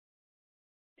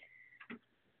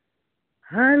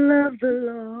I love the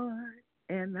Lord,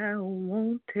 and I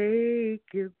won't take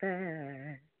it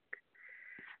back.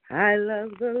 I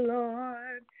love the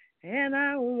Lord, and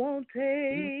I won't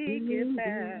take it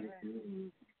back.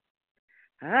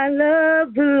 I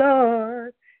love the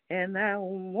Lord, and I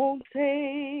won't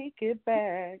take it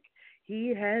back.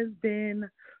 He has been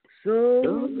so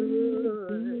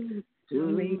good to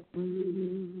me.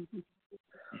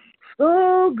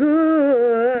 So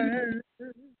good.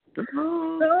 So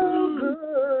good.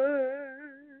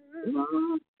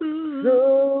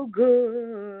 So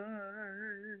good.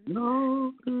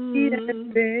 He has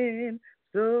been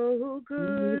so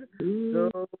good.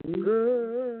 So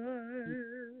good.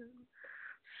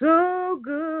 So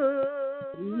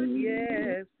good.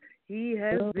 Yes, he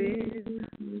has been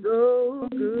so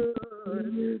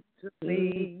good to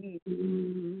me.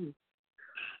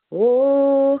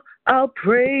 Oh, I'll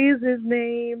praise his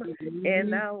name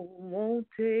and I won't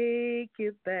take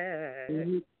it back.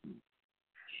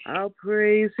 I'll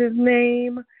praise his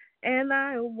name and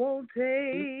I won't take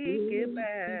it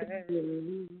back.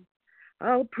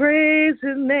 I'll praise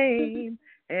his name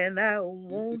and I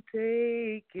won't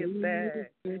take it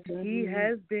back. He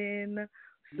has been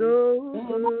so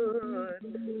good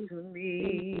to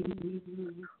me.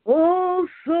 Oh,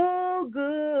 so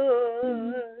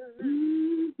good.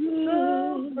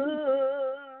 So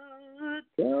good.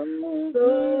 So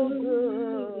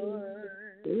good.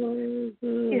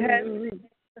 He has been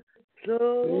so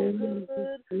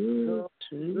good. So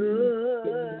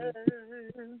good.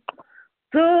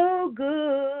 So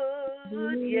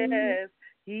good. Yes.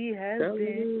 He has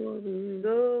been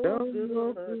so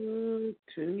good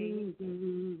to me.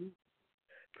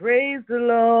 Praise the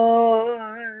Lord.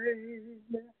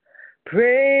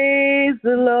 Praise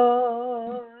the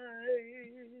Lord.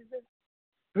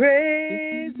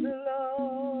 Praise the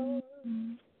Lord.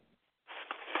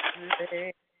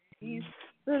 Praise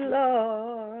the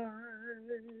Lord.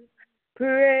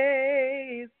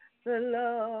 Praise the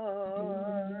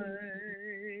Lord.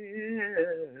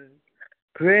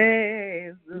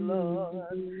 Praise the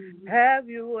Lord. Have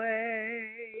your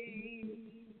way.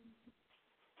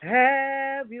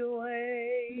 Have your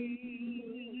way.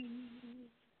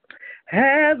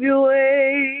 Have your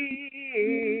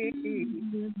way.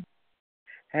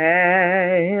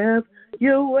 Have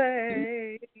your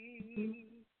way.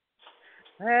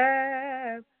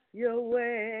 Have your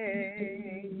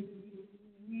way.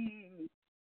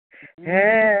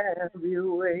 Have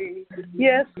your way.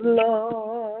 Yes,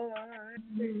 Lord.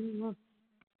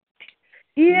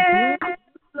 Yes,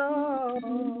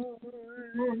 Lord.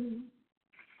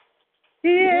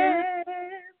 Yes,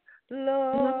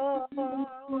 Lord.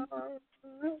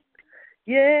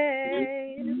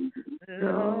 Yes,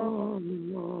 Lord.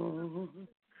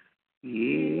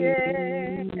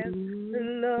 Yes,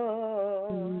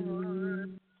 Lord.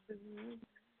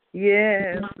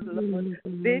 Yes, Lord.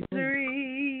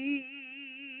 Victory.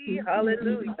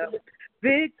 Hallelujah.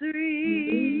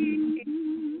 Victory.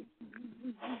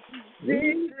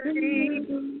 Victory.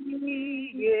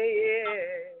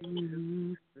 Yeah.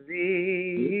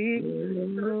 Victory.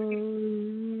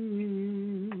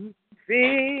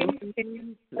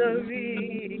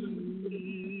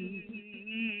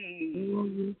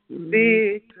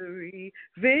 Victory.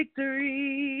 Victory.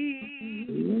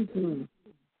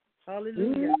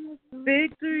 Hallelujah.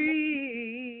 Victory.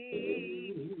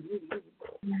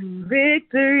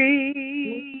 Victory.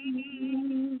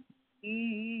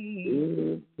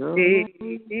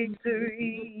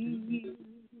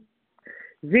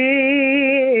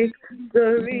 Victory.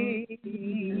 Victory.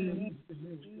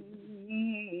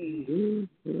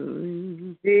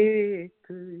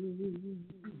 Victory.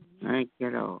 Thank you,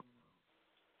 Lord.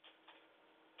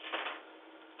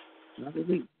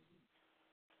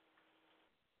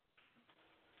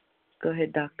 Go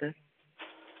ahead, Doctor.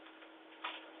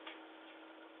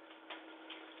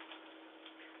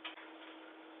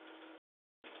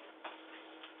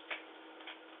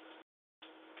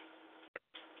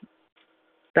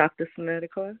 Dr.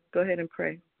 Snedecor, go ahead and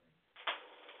pray.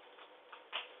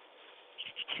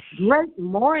 Great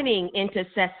morning,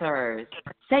 intercessors,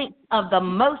 saints of the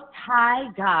Most High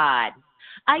God.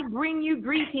 I bring you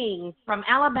greetings from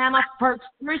Alabama First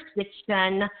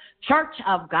Jurisdiction, Church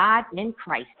of God in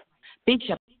Christ,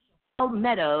 Bishop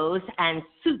Meadows and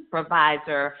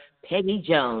Supervisor Peggy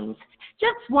Jones.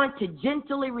 Just want to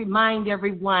gently remind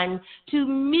everyone to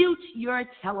mute your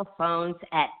telephones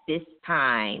at this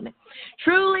time.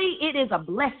 Truly, it is a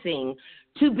blessing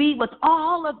to be with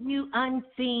all of you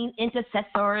unseen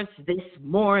intercessors this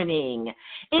morning.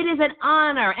 It is an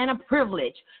honor and a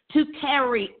privilege to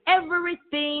carry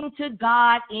everything to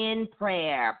God in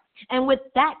prayer. And with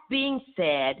that being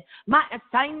said, my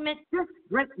assignment this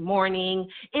great morning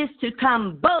is to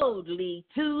come boldly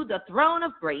to the throne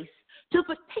of grace to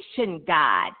petition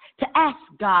God, to ask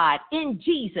God in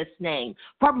Jesus' name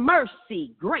for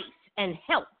mercy, grace, and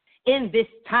help in this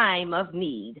time of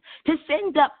need, to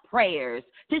send up prayers,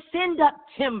 to send up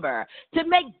timber, to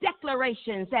make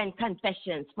declarations and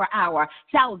confessions for our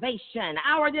salvation,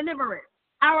 our deliverance,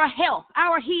 our health,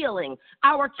 our healing,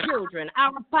 our children,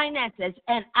 our finances,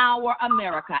 and our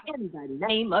America in the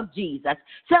name of Jesus.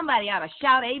 Somebody ought to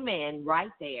shout amen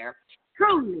right there.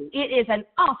 Truly, it is an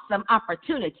awesome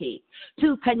opportunity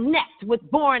to connect with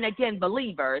born-again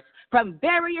believers from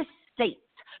various states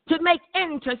to make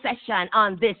intercession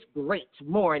on this great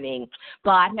morning.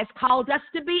 God has called us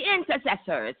to be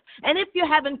intercessors. And if you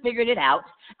haven't figured it out,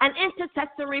 an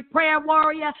intercessory prayer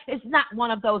warrior is not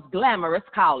one of those glamorous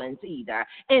callings either.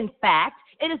 In fact,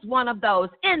 it is one of those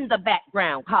in the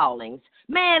background callings,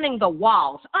 manning the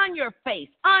walls, on your face,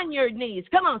 on your knees.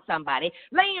 Come on, somebody.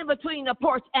 Laying between the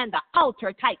porch and the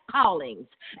altar type callings.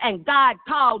 And God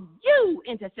called you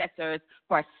intercessors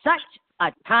for such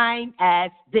a time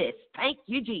as this. Thank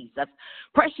you, Jesus.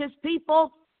 Precious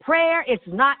people, prayer is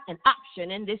not an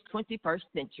option in this 21st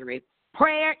century.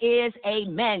 Prayer is a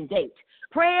mandate.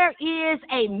 Prayer is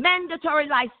a mandatory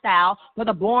lifestyle for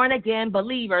the born-again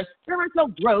believer's spiritual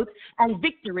growth and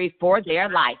victory for their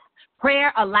life.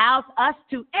 Prayer allows us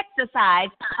to exercise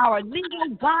our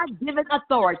legal God-given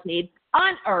authority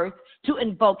on earth to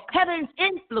invoke heaven's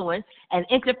influence and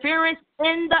interference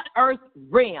in the earth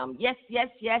realm. Yes, yes,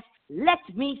 yes. Let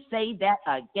me say that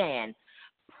again.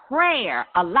 Prayer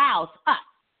allows us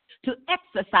to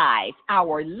exercise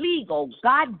our legal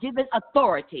God-given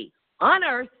authority on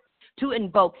earth to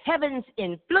invoke heaven's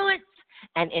influence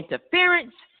and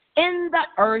interference in the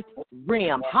earth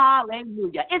realm.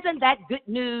 Hallelujah. Isn't that good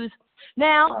news?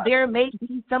 Now, there may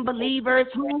be some believers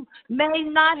who may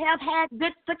not have had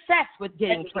good success with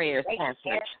getting prayers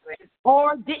answered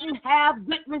or didn't have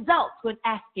good results with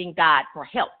asking God for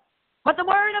help. But the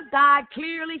Word of God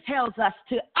clearly tells us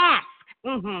to ask.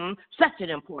 Such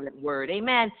an important word.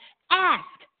 Amen. Ask,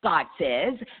 God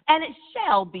says, and it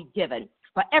shall be given.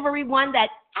 For everyone that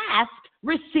asks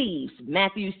receives.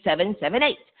 Matthew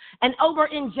 7:7-8. And over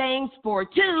in James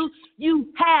 4:2,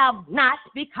 you have not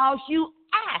because you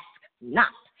ask not.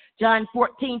 John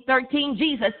 14:13,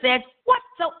 Jesus said,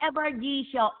 whatsoever ye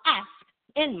shall ask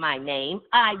in my name,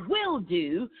 I will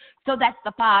do, so that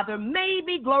the Father may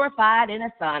be glorified in the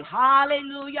Son.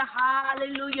 Hallelujah,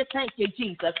 hallelujah. Thank you,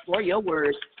 Jesus, for your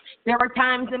word. There were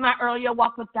times in my earlier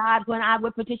walk with God when I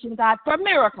would petition God for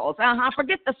miracles.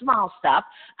 Forget the small stuff.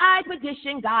 I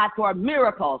petitioned God for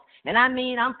miracles. And I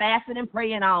mean, I'm fasting and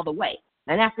praying all the way.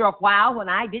 And after a while, when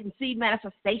I didn't see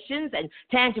manifestations and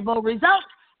tangible results,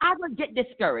 I would get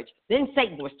discouraged. Then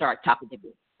Satan would start talking to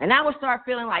me. And I would start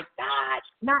feeling like God's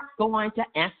not going to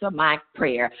answer my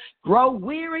prayer. Grow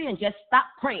weary and just stop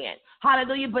praying.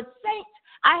 Hallelujah. But saints,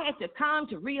 I had to come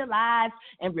to realize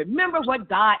and remember what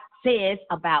God says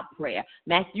about prayer.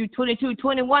 Matthew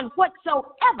 22:21,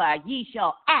 whatsoever ye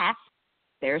shall ask,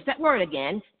 there's that word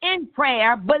again, in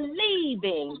prayer,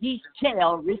 believing ye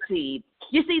shall receive.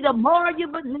 You see, the more you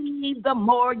believe, the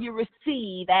more you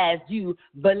receive as you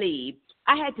believe.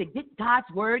 I had to get God's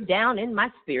word down in my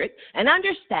spirit and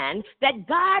understand that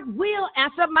God will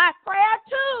answer my prayer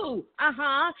too.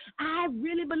 I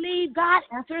really believe God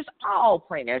answers all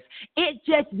prayers. It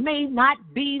just may not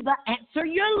be the answer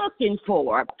you're looking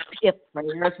for. If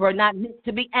prayers were not meant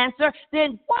to be answered,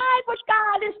 then why would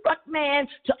God instruct man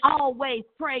to always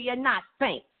pray and not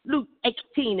faint? Luke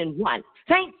 18:1.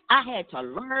 Saints, I had to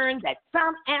learn that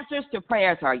some answers to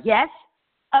prayers are yes,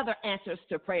 other answers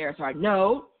to prayers are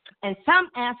no, and some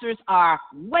answers are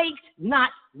wait,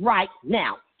 not right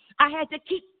now. I had to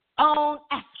keep on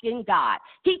asking God,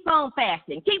 keep on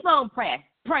fasting, keep on praying.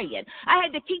 I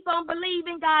had to keep on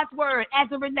believing God's word as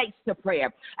it relates to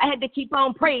prayer. I had to keep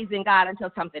on praising God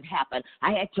until something happened.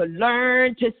 I had to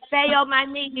learn to stay on my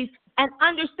knees and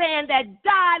understand that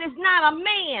God is not a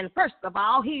man. First of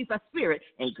all, he's a spirit,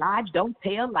 and God don't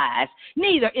tell lies.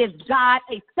 Neither is God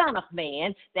a son of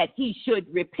man that he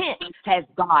should repent. Has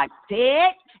God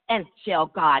said, and shall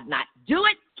God not do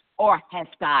it? Or has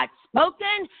God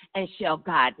spoken, and shall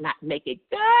God not make it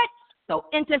good? So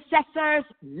intercessors,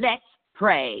 let's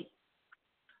pray.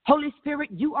 Holy Spirit,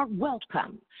 you are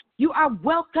welcome. You are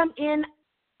welcome in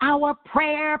our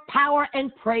prayer, power,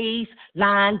 and praise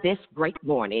line this great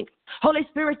morning. Holy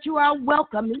Spirit, you are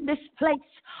welcome in this place.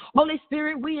 Holy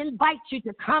Spirit, we invite you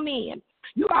to come in.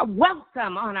 You are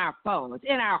welcome on our phones,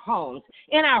 in our homes,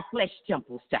 in our flesh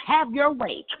temples to have your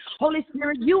way. Holy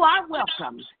Spirit, you are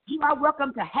welcome. You are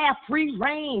welcome to have free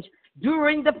range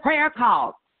during the prayer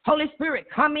call. Holy Spirit,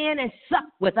 come in and sup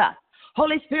with us.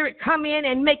 Holy Spirit, come in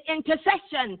and make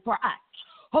intercession for us.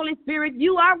 Holy Spirit,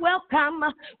 you are welcome.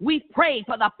 We pray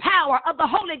for the power of the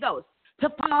Holy Ghost to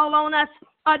fall on us,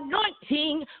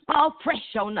 anointing fall fresh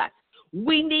on us.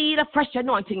 We need a fresh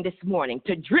anointing this morning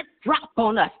to drip drop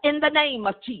on us in the name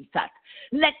of Jesus.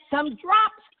 Let some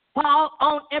drops fall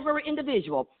on every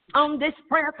individual on this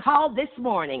prayer call this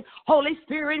morning. Holy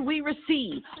Spirit, we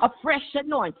receive a fresh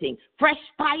anointing, fresh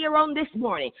fire on this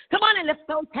morning. Come on and lift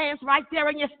those hands right there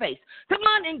in your face. Come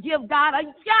on and give God a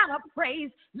God of praise.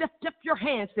 Lift up your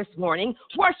hands this morning.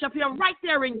 Worship him right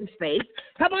there in your face.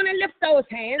 Come on and lift those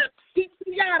hands. Keep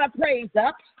the God of praise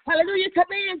up. Hallelujah.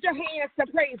 Command your hands to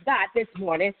praise God this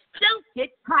morning. Don't get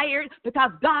tired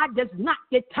because God does not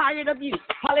get tired of you.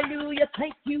 Hallelujah.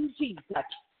 Thank you, Jesus.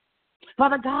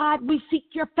 Father God, we seek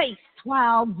your face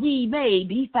while ye may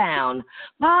be found.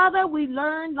 Father, we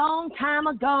learned long time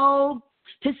ago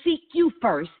to seek you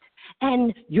first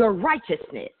and your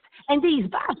righteousness, and these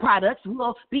byproducts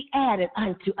will be added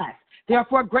unto us.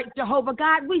 Therefore, great Jehovah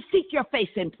God, we seek your face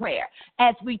in prayer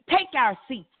as we take our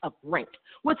seats of rank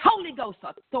with Holy Ghost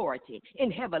authority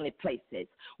in heavenly places.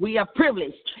 We are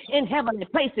privileged in heavenly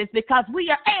places because we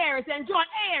are heirs and joint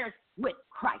heirs with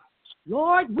Christ.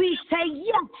 Lord, we say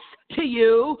yes to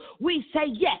you. We say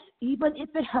yes, even if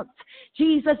it hurts.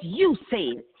 Jesus, you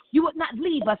said you would not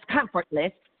leave us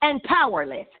comfortless and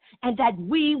powerless, and that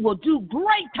we will do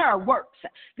greater works.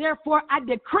 Therefore, I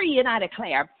decree and I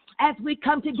declare, as we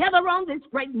come together on this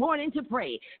great morning to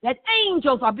pray, that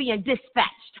angels are being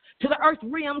dispatched to the earth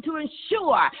realm to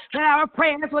ensure that our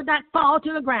prayers will not fall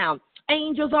to the ground.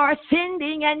 Angels are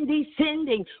ascending and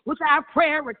descending with our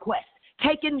prayer requests,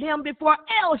 taking them before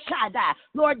El Shaddai,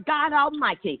 Lord God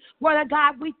Almighty. Lord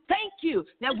God, we thank you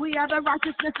that we are the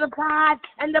righteousness of God,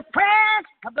 and the prayers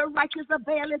of the righteous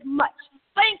availeth much.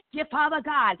 Thank you, Father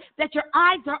God, that your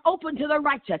eyes are open to the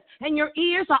righteous, and your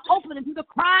ears are open to the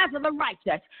cries of the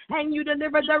righteous, and you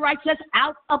deliver the righteous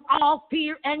out of all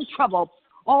fear and trouble.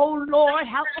 Oh, Lord,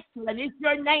 how excellent is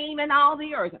your name in all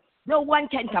the earth. No one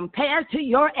can compare to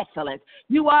your excellence.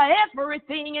 You are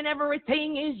everything, and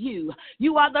everything is you.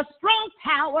 You are the strong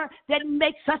tower that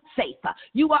makes us safe.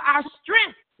 You are our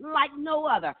strength like no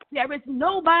other. There is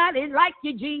nobody like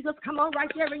you, Jesus. Come on right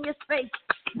there in your space.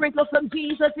 Sprinkle some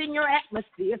Jesus in your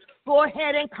atmosphere. Go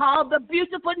ahead and call the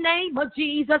beautiful name of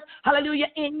Jesus, hallelujah,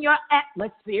 in your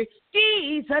atmosphere.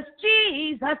 Jesus,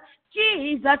 Jesus,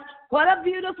 Jesus. What a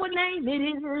beautiful name it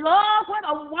is. Lord, what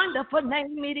a wonderful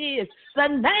name it is. The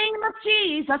name of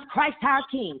Jesus Christ our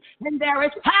King. And there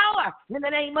is power in the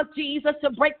name of Jesus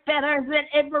to break fetters and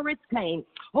every chain.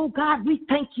 Oh, God, we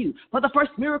thank you for the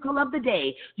first miracle of the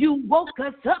day. You woke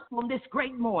us up on this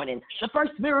great morning, the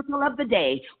first miracle of the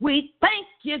day. We thank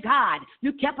you, God.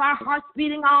 You kept our hearts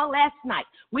beating all last night.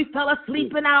 We fell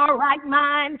asleep in our right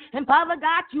mind. And, Father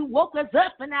God, you woke us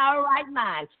up in our right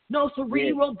mind. No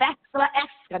cerebral vascular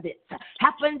accidents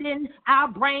happened in our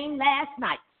brain last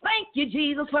night. Thank you,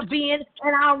 Jesus, for being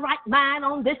in our right mind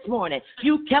on this morning.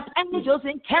 You kept angels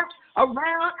encamped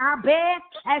around our bed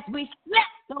as we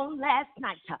slept on last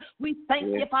night. We thank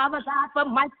you, Father God, for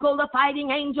Michael, the fighting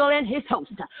angel, and his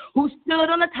host, who stood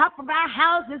on the top of our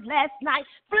houses last night,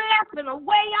 flapping away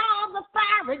all the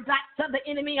fiery dots of the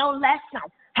enemy on last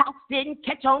night. House didn't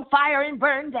catch on fire and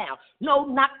burn down. No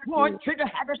knock warrant trigger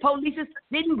happy police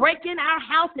didn't break in our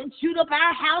house and shoot up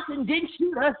our house and didn't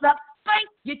shoot us up. Thank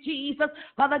you, Jesus.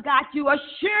 Father God, you are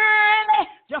surely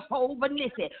Jehovah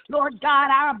Nissi, Lord God,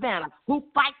 our banner, who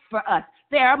fights for us.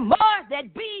 There are more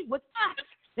that be with us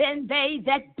than they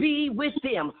that be with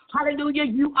them. Hallelujah.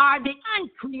 You are the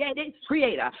uncreated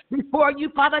creator. Before you,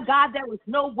 Father God, there was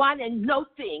no one and no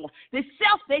thing. The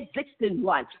self-existent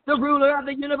one, the ruler of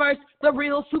the universe, the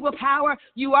real superpower.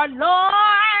 You are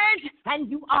Lord,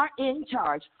 and you are in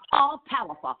charge.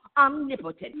 All-powerful,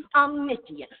 omnipotent,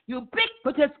 omniscient,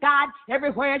 ubiquitous God,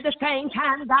 everywhere at the same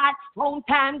time, God, on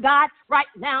time, God, right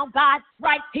now, God,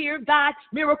 right here, God,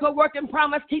 miracle-working,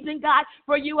 promise-keeping God,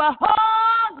 for you are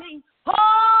holy,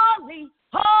 holy,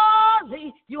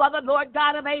 holy. You are the Lord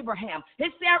God of Abraham.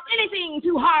 Is there anything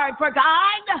too hard for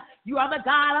God? You are the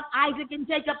God of Isaac and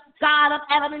Jacob, God of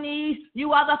Adam and Eve.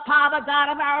 You are the Father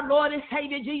God of our Lord and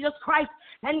Savior, Jesus Christ.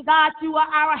 And God, you are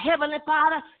our Heavenly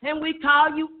Father, and we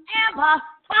call you Abba,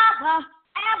 Father,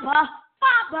 Abba,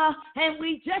 Father, and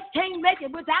we just can't make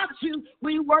it without you.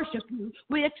 We worship you,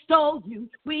 we extol you,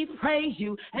 we praise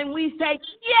you, and we say,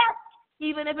 yes,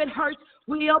 even if it hurts,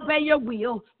 we obey your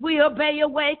will, we obey your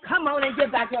way. Come on and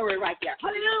give that glory right there.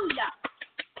 Hallelujah.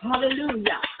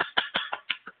 Hallelujah.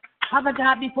 Father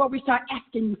God, before we start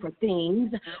asking you for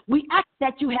things, we ask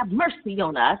that you have mercy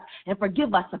on us and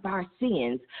forgive us of our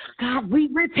sins. God, we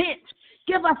repent.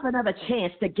 Give us another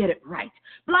chance to get it right.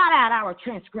 Blot out our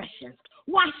transgressions.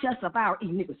 Wash us of our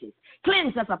iniquities.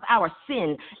 Cleanse us of our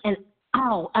sin and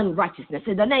all unrighteousness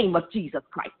in the name of Jesus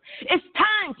Christ. It's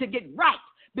time to get right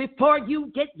before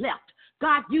you get left.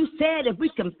 God, you said if we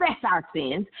confess our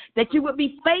sins, that you would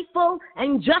be faithful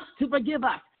and just to forgive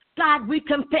us. God, we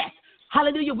confess.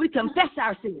 Hallelujah. We confess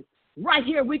our sins. Right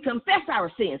here, we confess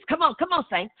our sins. Come on,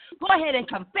 saints. Go ahead and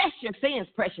confess your sins,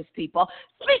 precious people.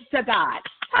 Speak to God.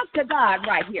 Talk to God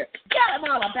right here. Tell him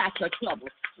all about your troubles.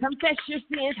 Confess your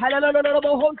sins.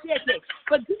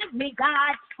 Forgive me,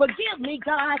 God. Forgive me,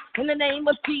 God, in the name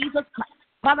of Jesus Christ.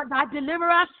 Father God, deliver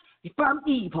us from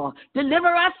evil.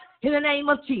 Deliver us in the name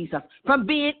of Jesus from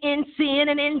being in sin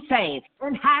and insane,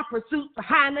 in high pursuit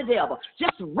behind the devil,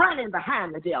 just running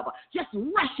behind the devil, just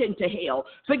rushing to hell.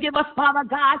 Forgive us, Father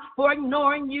God, for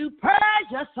ignoring you.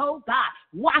 Purge us, oh God.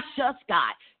 Wash us,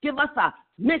 God. Give us a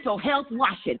mental health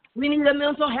washing. We need a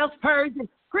mental health purging.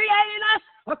 Create in us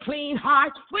a clean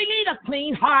heart. We need a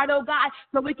clean heart, oh God,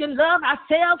 so we can love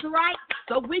ourselves right,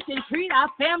 so we can treat our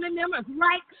family members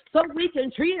right, so we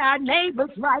can treat our neighbors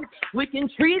right, we can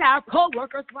treat our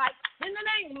co-workers right. In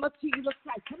the name of Jesus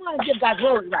Christ. Come on and give God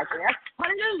glory right there.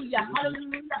 Hallelujah,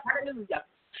 hallelujah, hallelujah.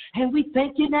 And we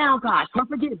thank you now, God, for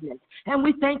forgiveness. And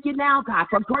we thank you now, God,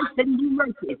 for grace and new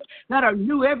mercies that are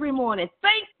new every morning.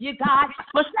 Thank you, God,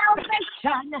 for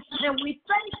salvation. And we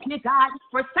thank you, God,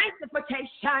 for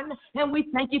sanctification. And we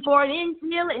thank you for an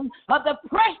infilling of the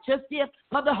precious gift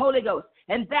of the Holy Ghost.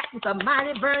 And that is a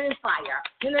mighty burning fire.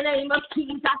 In the name of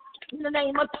Jesus, in the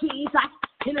name of Jesus,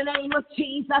 in the name of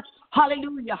Jesus.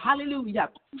 Hallelujah, hallelujah.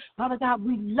 Father God,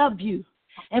 we love you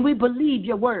and we believe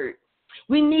your word.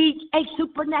 We need a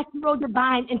supernatural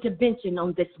divine intervention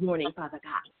on this morning, Father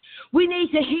God. We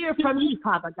need to hear from you,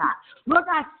 Father God. Lord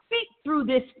God, speak through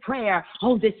this prayer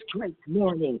on this great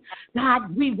morning.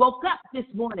 God, we woke up this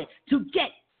morning to get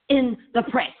in the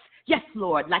press. Yes,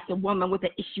 Lord, like the woman with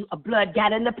the issue of blood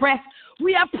got in the press.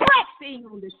 We are pressing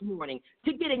on this morning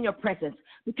to get in your presence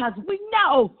because we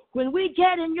know when we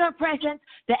get in your presence,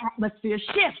 the atmosphere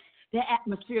shifts. The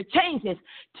atmosphere changes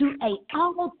to a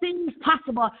all things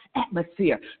possible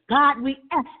atmosphere. God, we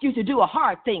ask you to do a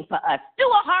hard thing for us. Do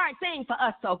a hard thing for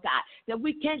us, oh God, that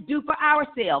we can't do for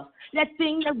ourselves. That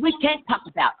thing that we can't talk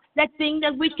about. That thing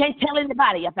that we can't tell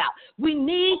anybody about. We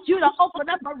need you to open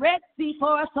up a Red Sea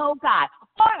for us, oh God.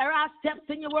 Order our steps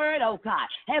in your word, oh God,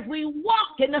 as we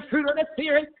walk in the fruit of the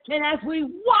Spirit and as we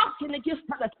walk in the gifts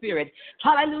of the Spirit.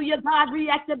 Hallelujah, God,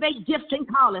 reactivate gifts and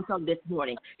callings on this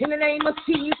morning. In the name of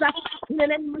Jesus, in the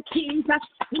name of Jesus,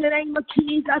 in the name of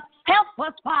Jesus, help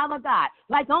us, Father God,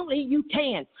 like only you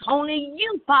can. Only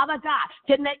you, Father God,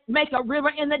 can make a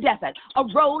river in the desert, a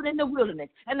road in the wilderness,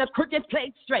 and the crooked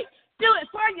place straight. Do it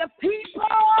for your people.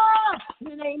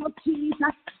 In the name of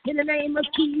Jesus, in the name of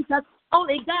Jesus.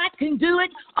 Only God can do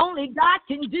it. Only God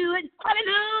can do it.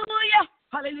 Hallelujah.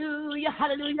 Hallelujah.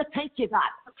 Hallelujah. Thank you, God.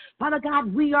 Father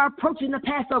God, we are approaching the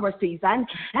Passover season,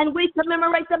 and we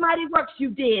commemorate the mighty works you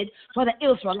did for the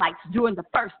Israelites during the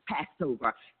first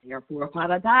Passover. Therefore,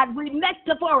 Father God, we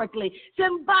metaphorically,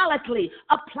 symbolically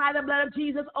apply the blood of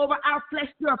Jesus over our flesh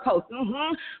doorpost.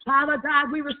 Father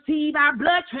God, we receive our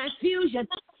blood transfusion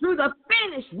through the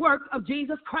finished work of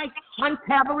Jesus Christ on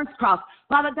Calvary's cross.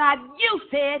 Father God, you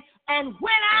said, and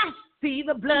when I see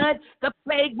the blood, the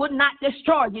plague would not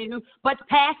destroy you, but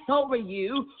pass over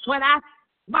you when I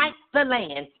smite the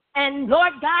land. And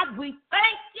Lord God, we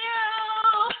thank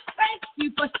you. Thank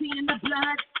you for seeing the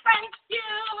blood. Thank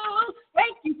you.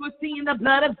 Thank you for seeing the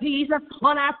blood of Jesus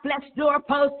on our flesh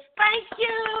doorpost. Thank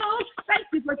you. Thank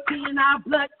you for seeing our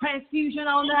blood transfusion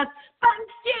on us. Thank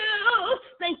you.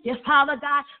 Thank you, Father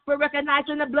God, for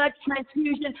recognizing the blood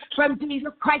transfusion from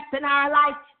Jesus Christ in our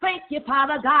life. Thank you,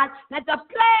 Father God, that the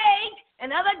plague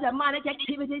and other demonic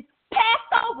activities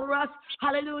pass over us.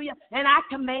 Hallelujah. And I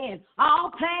command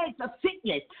all plagues of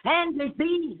sickness and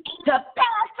disease to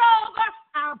pass over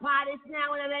our bodies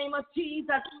now in the name of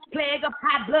Jesus. Plague of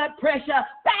high blood pressure,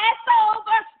 pass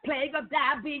over. Plague of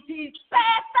diabetes,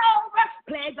 pass over.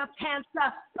 Plague of cancer,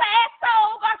 pass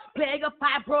over. Plague of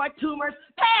fibroid tumors,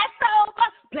 pass over.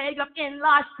 Plague of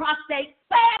enlarged prostate,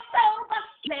 pass over.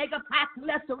 Plague of high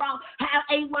cholesterol, high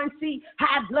A1C,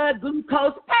 high blood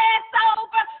glucose, pass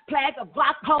over. Plague of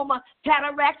glaucoma,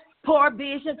 cataracts, poor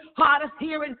vision, hard of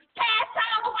hearing.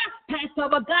 Pass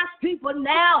over God's people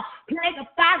now. Plague of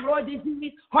thyroid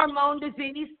disease, hormone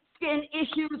disease, skin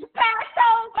issues. Pass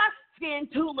over. Skin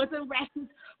tumors and rashes,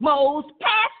 moles.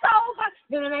 Pass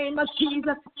over in the name of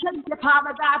Jesus. Thank you,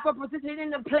 Father God, for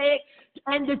positioning the plague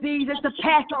and diseases to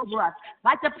pass over us.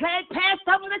 Like the plague passed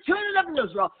over the children of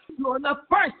Israel. You are the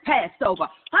first Passover.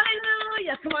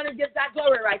 Hallelujah. Come on and give that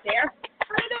glory right there.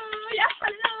 Hallelujah,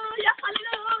 hallelujah,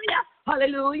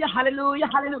 hallelujah, hallelujah, hallelujah,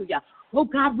 hallelujah. Oh,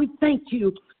 God, we thank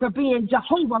you for being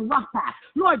Jehovah Rapha,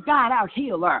 Lord God, our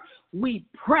healer. We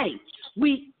pray,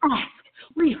 we ask,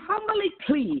 we humbly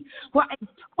plead for a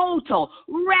total,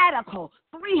 radical,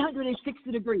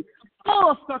 360-degree,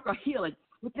 full circle healing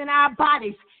within our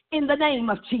bodies in the name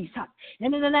of Jesus.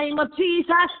 And in the name of Jesus,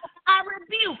 I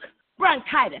rebuke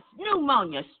bronchitis,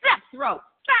 pneumonia, strep throat,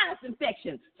 sinus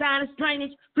infection, sinus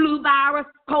drainage, flu virus,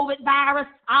 COVID virus,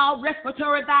 all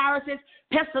respiratory viruses,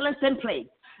 pestilence, and plague.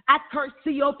 I curse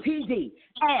COPD,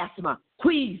 asthma,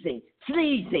 wheezing,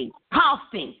 sneezing,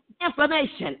 coughing,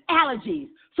 inflammation, allergies,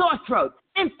 sore throat,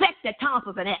 infected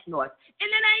tonsils and adenoids. In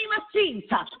the name of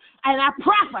Jesus, and I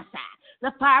prophesy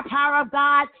the firepower of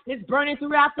God is burning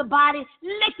throughout the body,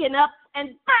 licking up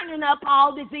and burning up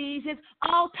all diseases,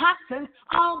 all toxins,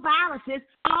 all viruses,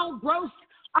 all growths,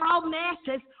 all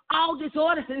masses, all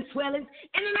disorders and swellings.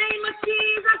 In the name of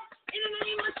Jesus, in the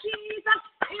name of Jesus,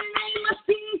 in the name of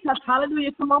Jesus.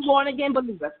 Hallelujah. Come on, born again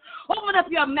believers. Open up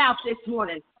your mouth this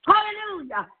morning.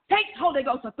 Hallelujah. Take Holy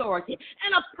Ghost authority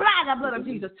and apply the blood of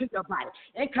Jesus to your body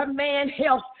and command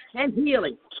health and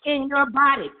healing in your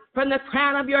body from the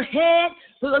crown of your head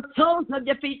to the soles of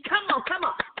your feet. Come on, come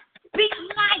on. Speak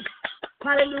life.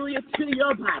 Hallelujah to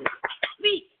your body.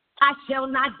 Speak. I shall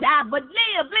not die, but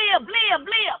live, live, live,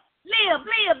 live, live,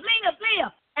 live, live,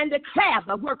 live, and declare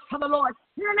the works of the Lord.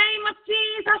 In the name of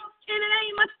Jesus, in the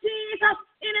name of Jesus,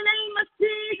 in the name of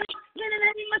Jesus, in the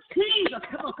name of Jesus.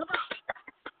 Come on, come on.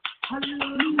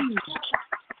 Hallelujah.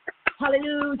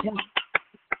 Hallelujah.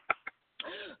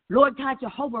 Lord God,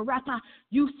 Jehovah Rapha,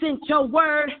 you sent your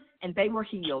word and they were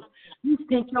healed. You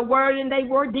sent your word and they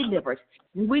were delivered.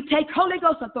 And we take Holy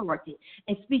Ghost authority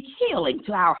and speak healing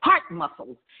to our heart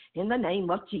muscles in the name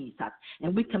of Jesus.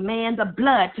 And we command the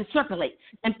blood to circulate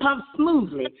and pump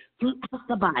smoothly throughout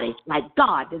the body like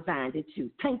God designed it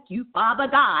to. Thank you, Father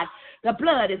God. The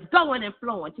blood is going and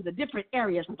flowing to the different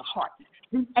areas of the heart,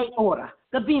 the aorta,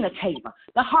 the vena cava,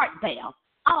 the heart valve,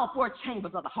 all four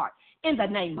chambers of the heart in the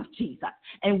name of Jesus.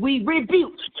 And we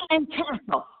rebuke and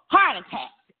cancel heart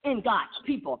attacks in God's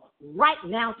people right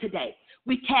now today.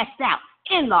 We cast out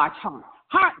enlarged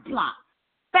heart block,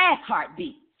 fast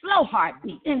heartbeat, slow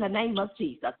heartbeat in the name of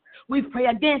Jesus. We pray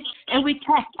against and we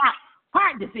cast out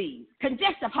heart disease,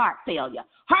 congestive heart failure,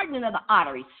 hardening of the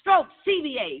arteries, stroke,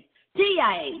 CVAs,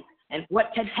 TIAs, and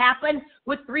what can happen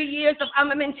with 3 years of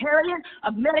armamentarium,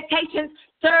 of medications,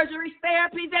 surgeries,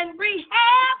 therapies, and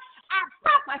rehab. I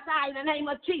prophesy in the name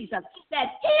of Jesus that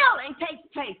healing takes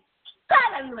place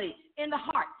suddenly in the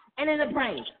heart and in the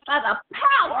brain by the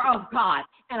power of God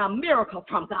and a miracle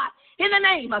from God. In the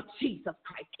name of Jesus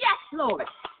Christ. Yes, Lord.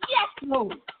 Yes,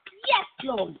 Lord. Yes,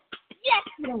 Lord. Yes,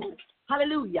 Lord.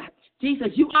 Hallelujah. Jesus,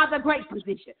 you are the great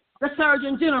physician, the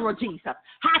Surgeon General, Jesus,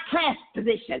 high-class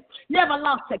physician, never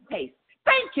lost a case.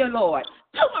 Thank you, Lord.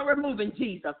 Tumor removing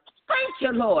Jesus. Thank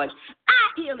you, Lord.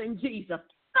 Eye healing Jesus.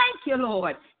 Thank you,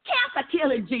 Lord. Cancer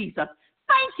killing Jesus.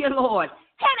 Thank you, Lord.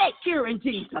 Headache curing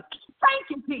Jesus. Thank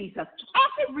you, Jesus.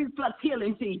 Acid reflux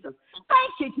healing Jesus.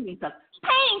 Thank you, Jesus.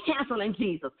 Pain canceling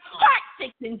Jesus. Heart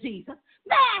fixing Jesus.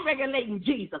 Mind regulating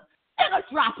Jesus. Sugar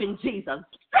dropping Jesus.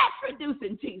 Stress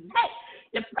reducing Jesus.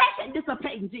 Hey, depression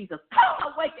dissipating Jesus.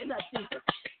 Coma waking up Jesus.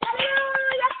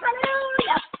 Hallelujah,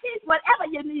 hallelujah. He's whatever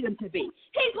you need him to be.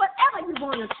 He's whatever you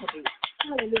want him to be.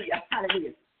 Hallelujah,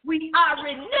 hallelujah. We are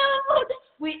renewed.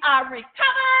 We are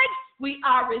recovered. We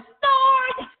are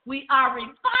restored. We are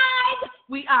revived.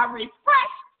 We are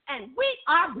refreshed. And we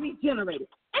are regenerated.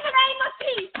 In the name of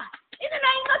Jesus. In the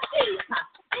name of Jesus.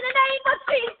 In the name of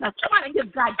Jesus. Come on and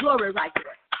give God glory right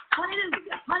there.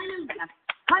 Hallelujah. Hallelujah.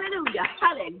 Hallelujah.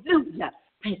 Hallelujah.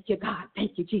 Thank you, God.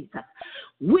 Thank you, Jesus.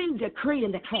 We decree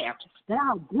and declare that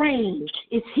our brain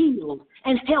is healed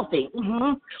and healthy.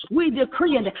 We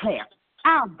decree and declare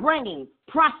our brain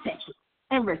processes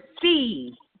and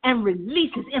receives and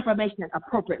releases information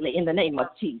appropriately in the name of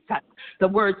Jesus. The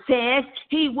word says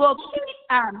he will keep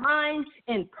our minds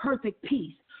in perfect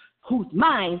peace, whose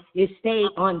mind is stayed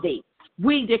on thee.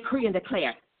 We decree and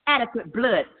declare adequate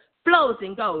blood flows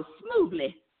and goes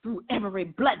smoothly through every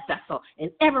blood vessel and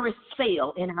every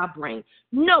cell in our brain.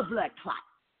 No blood clots,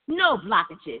 no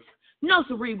blockages, no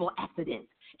cerebral accidents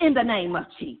in the name of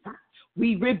Jesus.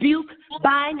 We rebuke,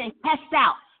 bind, and cast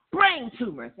out brain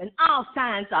tumors and all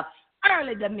signs of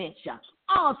early dementia,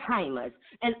 Alzheimer's,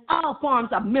 and all forms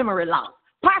of memory loss.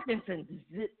 Parkinson's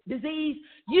disease,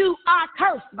 you are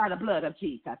cursed by the blood of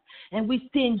Jesus, and we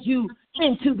send you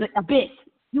into the abyss.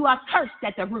 You are cursed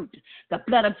at the root. The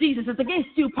blood of Jesus is against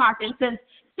you, Parkinson's.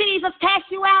 Jesus cast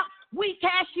you out. We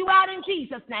cast you out in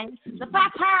Jesus' name. The fire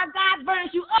of God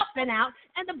burns you up and out,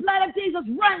 and the blood of Jesus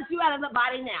runs you out of the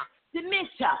body now.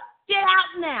 Dementia, get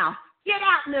out now. Get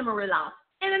out, memory loss.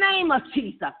 In the name of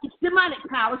Jesus. Demonic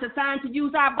powers assigned to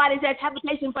use our bodies as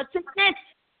habitation for sickness,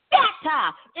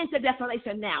 scatter into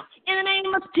desolation now. In the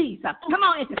name of Jesus. Come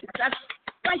on, intercessors.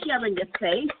 Right here in your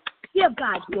face. Give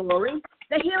God glory.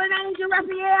 The healing angel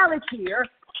Raphael is here,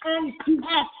 and he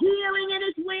has healing in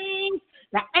his wings.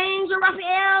 The angel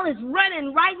Raphael is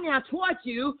running right now towards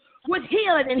you with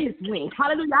healing in his wings.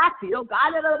 Hallelujah. I feel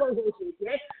God.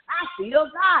 I feel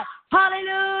God.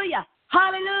 Hallelujah.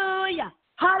 Hallelujah.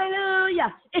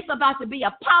 Hallelujah. It's about to be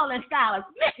a Paul and Silas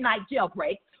midnight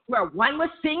jailbreak where one was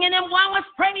singing and one was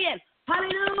praying.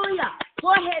 Hallelujah.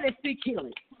 Go ahead and speak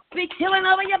healing. Speak healing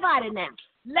over your body now.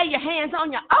 Lay your hands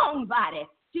on your own body.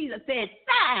 Jesus said,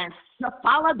 signs to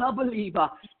follow the believer.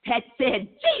 That said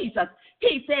Jesus.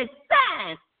 He said,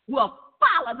 signs will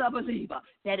follow the believer.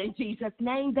 That in Jesus'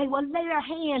 name they will lay their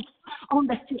hands on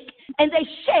the sick and they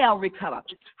shall recover.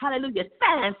 Hallelujah.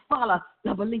 Signs follow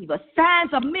the believer.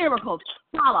 Signs of miracles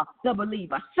follow the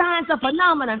believer. Signs of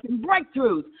phenomena and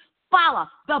breakthroughs follow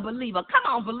the believer. Come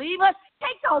on, believers.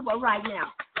 Take over right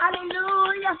now.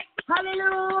 Hallelujah.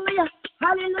 Hallelujah.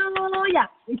 Hallelujah.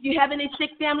 If you have any sick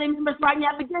family members right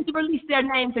now, begin to release their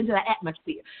names into the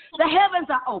atmosphere. The heavens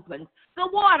are open. The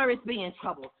water is being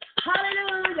troubled.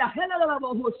 Hallelujah.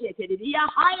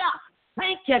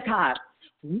 Thank you, God.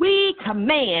 We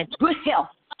command good health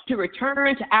to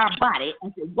return to our body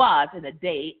as it was in the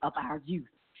day of our youth.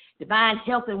 Divine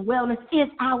health and wellness is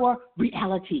our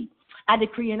reality. I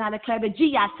decree and I declare the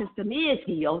GI system is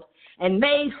healed and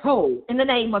made whole in the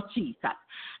name of Jesus.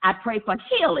 I pray for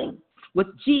healing with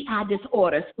GI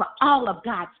disorders for all of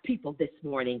God's people this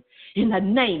morning in the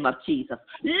name of Jesus.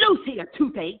 Loose here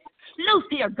toothache, loose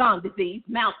here gum disease,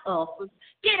 mouth ulcers.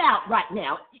 Get out right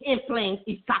now. Inflamed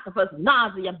esophagus,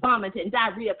 nausea, vomiting,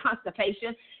 diarrhea,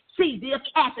 constipation, C. diff,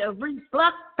 acid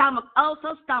reflux, stomach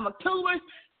ulcers, stomach tumors,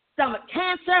 stomach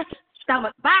cancer,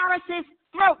 stomach viruses,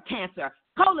 throat cancer,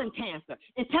 colon cancer,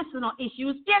 intestinal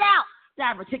issues. Get out.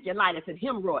 Diverticulitis and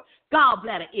hemorrhoid,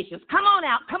 gallbladder issues. Come on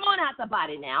out the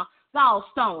body now.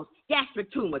 Gallstones,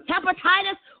 gastric tumors,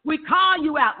 hepatitis, we call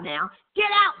you out now.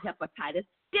 Get out, hepatitis.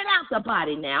 Get out the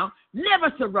body now.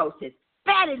 Liver cirrhosis,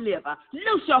 fatty liver.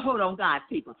 Loose your hold on God's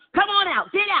people. Come on out.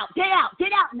 Get out. Get out.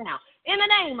 Get out now. In the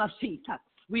name of Jesus.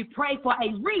 We pray for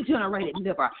a regenerated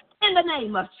liver. In the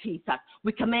name of Jesus,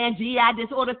 we command GI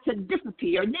disorders to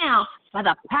disappear now by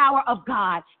the power of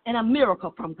God and a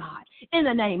miracle from God. In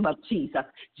the name of Jesus,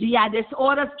 GI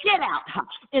disorders, get out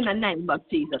in the name of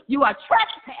Jesus. You are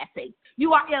trespassing.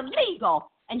 You are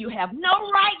illegal, and you have no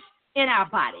rights in our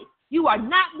bodies. You are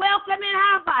not welcome in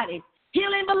our bodies.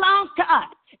 Healing belongs to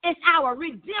us. It's our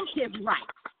redemptive right.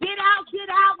 Get out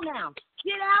now.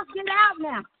 Get out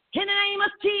now. In the name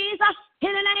of Jesus,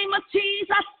 in the name of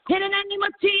Jesus, in the name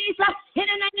of Jesus, in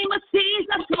the name of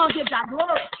Jesus. Come on, give God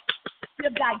glory.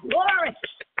 Give God glory.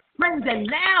 Praise Him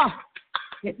now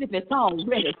as if it's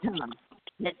already done.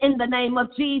 And in the name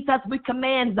of Jesus, we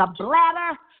command the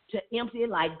bladder to empty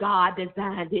like God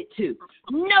designed it to.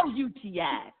 No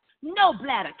UTIs, no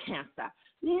bladder cancer,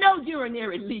 no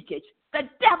urinary leakage. The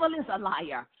devil is a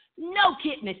liar. No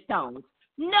kidney stones,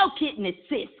 no kidney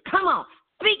cysts. Come on,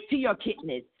 speak to your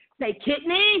kidneys. Say,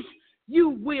 kidneys, you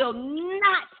will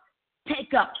not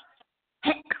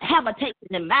have a taste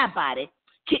in my body,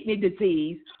 kidney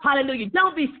disease. Hallelujah.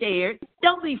 Don't be scared.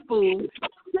 Don't be fooled.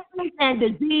 Sickness and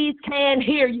disease can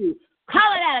hear you.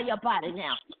 Call it out of your body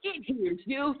now. It hears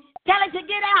you. Tell it to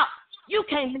get out. You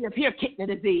can't live here, kidney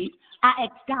disease. I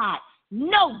ask God,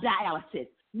 no dialysis.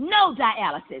 No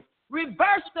dialysis.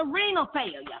 Reverse the renal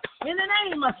failure in the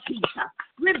name of Jesus.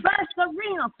 Reverse the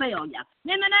renal failure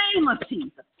in the name of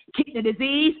Jesus. Kidney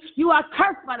disease, you are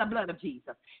cursed by the blood of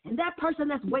Jesus. And that person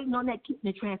that's waiting on that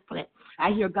kidney transplant,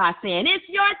 I hear God saying, it's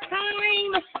your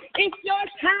time. It's your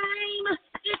time.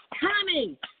 It's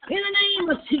coming. In the name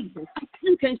of Jesus.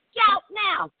 You can shout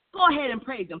now. Go ahead and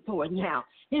praise Him for it now.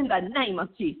 In the name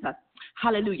of Jesus.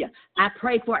 Hallelujah. I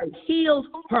pray for a healed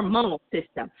hormonal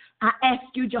system. I ask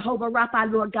you, Jehovah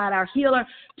Rapha, Lord God, our healer,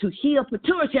 to heal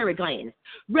pituitary glands,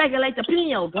 regulate the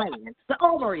pineal gland, the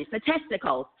ovaries, the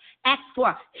testicles. Ask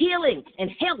for healing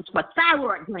and health for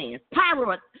thyroid glands,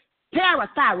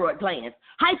 parathyroid glands,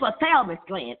 hypothalamus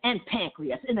gland, and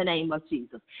pancreas in the name of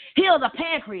Jesus. Heal the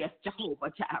pancreas,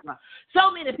 Jehovah Jireh.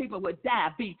 So many people with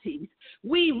diabetes.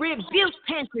 We rebuke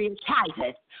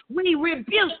pancreatitis. We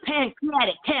rebuke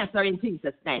pancreatic cancer in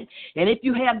Jesus' name. And if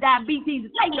you have diabetes,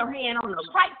 lay your hand on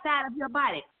the right side of your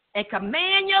body and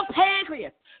command your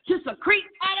pancreas to secrete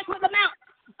adequate amounts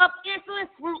of insulin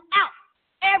throughout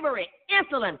every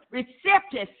insulin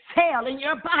receptive cell in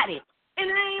your body. In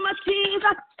the name of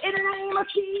Jesus, in the name of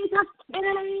Jesus, in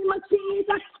the name of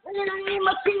Jesus, in the name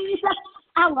of Jesus.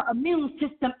 Our immune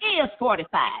system is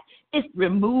fortified. It's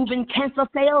removing cancer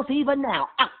cells even now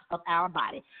out of our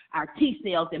body. Our T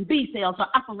cells and B cells are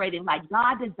operating like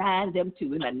God designed them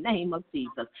to in the name of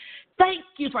Jesus. Thank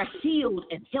you for healed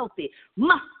and healthy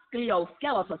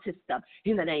musculoskeletal system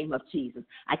in the name of Jesus.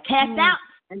 I cast out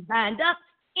and bind up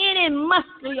any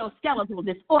musculoskeletal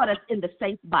disorders in the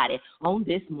saints' body on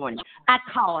this morning. I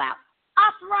call out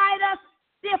arthritis,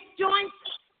 stiff joints,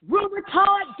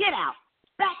 rheumatoid, get out.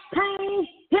 Back pain,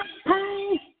 hip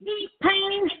pain, knee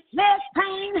pain, leg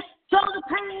pain, shoulder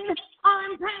pain,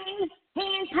 arm pain,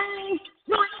 hand pain,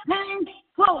 joint pain,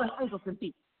 swollen ankles and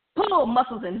feet, pull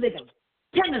muscles and ligaments,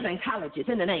 tendons and collagens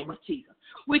in the name of Jesus.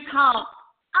 We call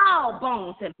all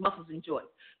bones and muscles and joints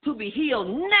to be healed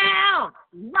now,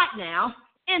 right now,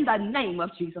 in the name of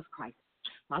Jesus Christ.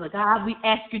 Father God, we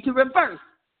ask you to reverse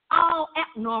all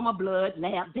abnormal blood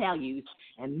lab values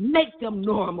and make them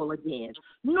normal again.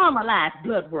 Normalize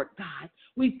blood work, God.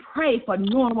 We pray for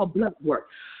normal blood work,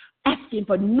 asking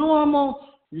for normal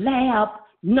lab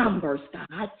numbers,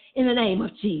 God, in the name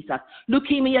of Jesus.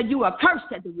 Leukemia, you are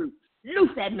cursed at the root.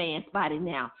 Loose that man's body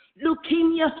now.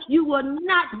 Leukemia, you will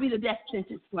not be the death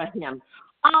sentence for him.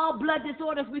 All blood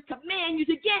disorders, we command you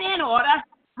to get in order.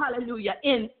 Hallelujah,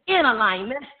 in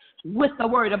alignment with the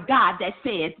word of God that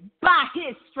says, by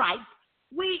his stripes,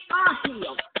 we are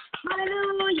healed.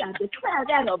 Hallelujah, declare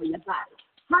that over your body.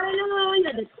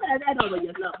 Hallelujah, declare that over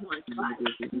your loved one's body.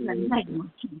 In the name of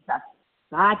Jesus.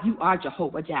 God, you are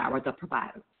Jehovah Jireh, the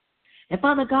provider. And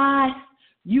Father God,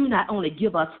 you not only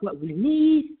give us what we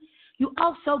need, you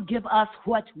also give us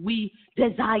what we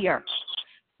desire.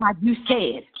 God, you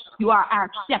said you are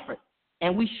our shepherd,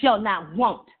 and we shall not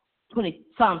want.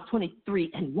 Psalms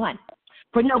 23:1.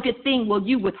 For no good thing will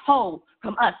you withhold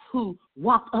from us who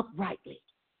walk uprightly.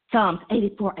 Psalms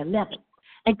 84:11.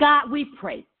 And God, we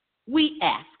pray, we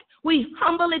ask, we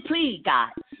humbly plead, God.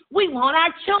 We want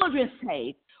our children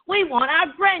saved. We want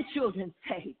our grandchildren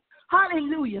saved.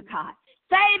 Hallelujah, God.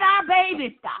 Save our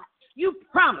babies, God. You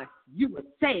promised you would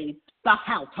save the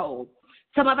household.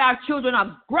 Some of our children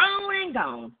are grown and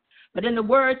gone. But in the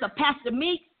words of Pastor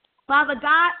Meeks, Father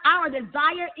God, our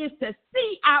desire is to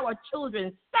see our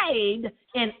children saved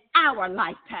in our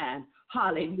lifetime.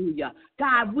 Hallelujah.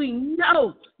 God, we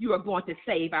know you are going to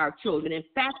save our children. In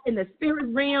fact, in the spirit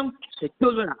realm, the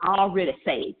children are already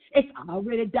saved. It's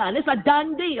already done. It's a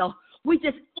done deal. We're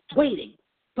just waiting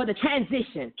for the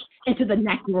transition into the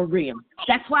natural realm.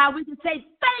 That's why we can say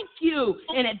thank you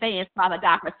in advance, Father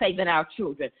God, for saving our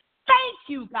children. Thank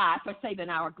you, God, for saving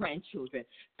our grandchildren.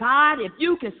 God, if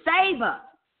you can save us,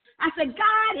 I said,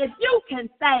 God, if you can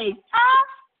save us,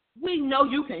 we know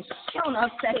you can sure enough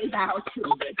save our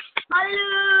children.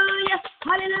 Hallelujah,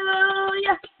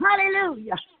 hallelujah,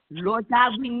 hallelujah. Lord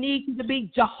God, we need you to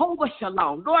be Jehovah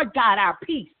Shalom. Lord God, our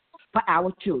peace for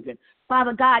our children.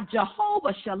 Father God,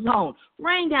 Jehovah Shalom,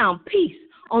 rain down peace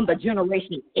on the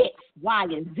generation X, Y,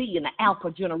 and Z, and the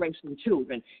Alpha generation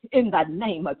children, in the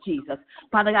name of Jesus.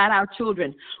 Father God, our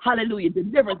children, hallelujah,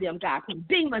 deliver them, God, from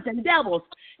demons and devils.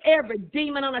 Every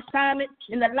demon on assignment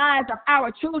in the lives of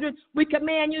our children, we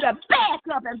command you to back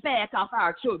up and back off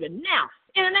our children now,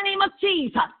 in the name of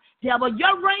Jesus. Devil,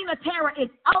 your reign of terror is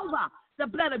over. The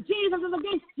blood of Jesus is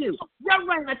against you. Your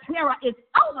reign of terror is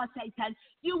over, Satan.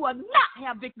 You will not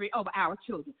have victory over our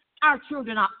children. Our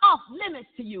children are off limits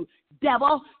to you,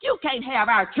 devil. You can't have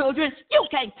our children. You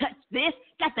can't touch this.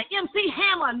 Got the MC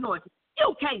Hammer anointing.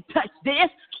 You can't touch this.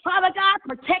 Father God,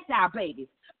 protect our babies.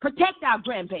 Protect our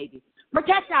grandbabies.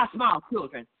 Protect our small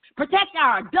children. Protect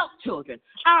our adult children,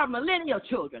 our millennial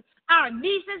children, our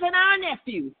nieces and our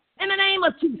nephews. In the name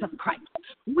of Jesus Christ,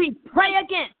 we pray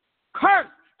against, curse,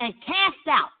 and cast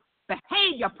out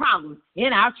behavior problems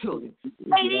in our children.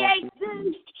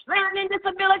 ADHD, learning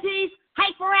disabilities,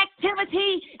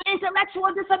 hyperactivity,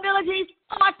 intellectual disabilities,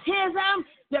 autism,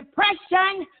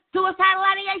 depression, suicidal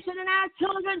ideation in our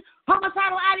children,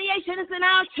 homicidal ideation is in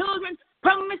our children,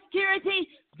 promiscuity,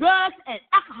 drugs and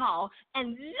alcohol,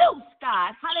 and loose,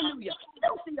 God, hallelujah,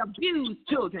 loose the abused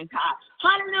children, God,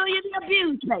 hallelujah, the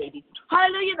abused babies,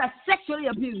 hallelujah, the sexually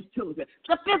abused children,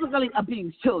 the physically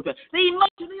abused children, the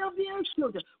emotionally abused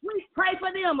children. We pray for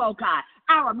them, oh God,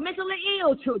 our mentally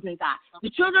ill children, God,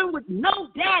 the children with no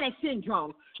daddy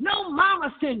syndrome, no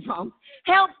mama syndrome.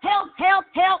 Help, help, help,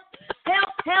 help, help,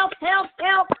 help, help,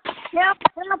 help, help,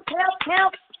 help, help,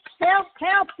 help, help,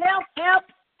 help, help, help,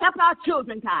 help our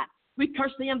children, God. We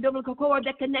curse the umbilical cord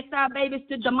that connects our babies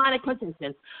to demonic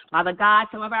possessions. Father God,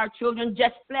 some of our children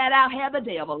just flat out have the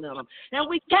devil in them. And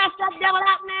we cast that devil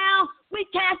out now. We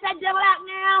cast that devil out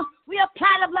now. We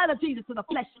apply the blood of Jesus to the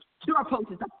flesh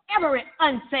doorposts of every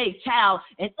unsaved child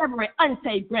and every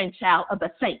unsaved grandchild of the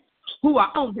saints who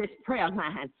are on this prayer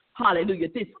line. Hallelujah,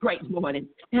 this great morning.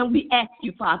 And we ask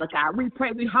you, Father God, we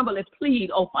pray, we humbly plead,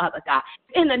 oh Father God,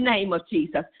 in the name of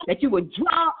Jesus, that you would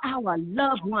draw our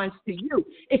loved ones to you.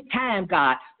 It's time,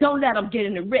 God. Don't let them get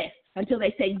in the rest until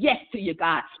they say yes to you,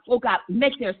 God. Oh, God,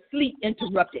 make their sleep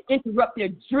interrupted, interrupt their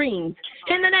dreams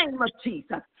in the name of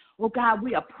Jesus. Oh, God,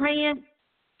 we are praying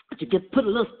to just put a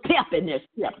little pep in their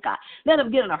step, God. Let them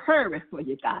get in a hurry for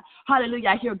you, God.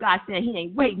 Hallelujah. I hear God saying he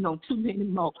ain't waiting on too many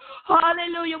more.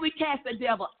 Hallelujah. We cast the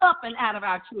devil up and out of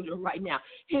our children right now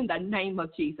in the name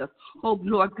of Jesus. Oh,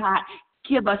 Lord God,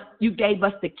 you gave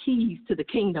us the keys to the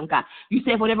kingdom, God. You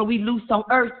said whatever we loose on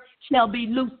earth shall be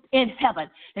loosed in heaven.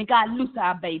 And God, loose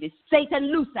our babies.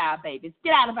 Satan, loose our babies.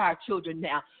 Get out of our children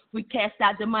now. We cast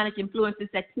out demonic influences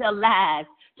that tell lies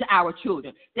to our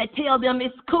children, that tell them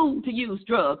it's cool to use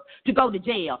drugs, to go to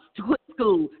jail, to quit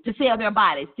school, to sell their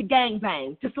bodies, to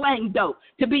gangbang, to slang dope,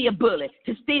 to be a bully,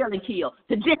 to steal and kill,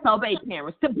 to disobey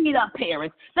parents, to beat up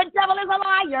parents. The devil is a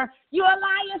liar. You're a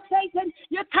liar, Satan.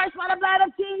 You're cursed by the blood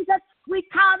of Jesus. We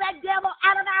call that devil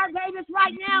out of our babies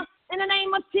right now in the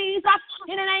name of Jesus,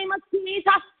 in the name of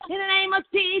Jesus, in the name of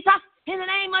Jesus. In the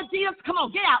name of Jesus, come on,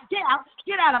 get out, get out,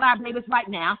 get out of our babies right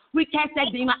now. We cast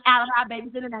that demon out of our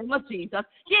babies in the name of Jesus.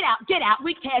 Get out, get out.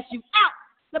 We cast you out.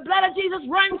 The blood of Jesus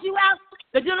runs you out.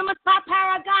 The dunamis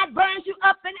power of God burns you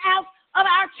up and out of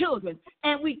our children.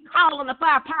 And we call on the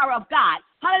firepower of God.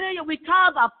 Hallelujah. We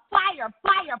call the fire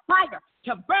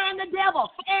to burn the devil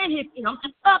and his imps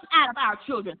up out of our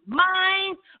children's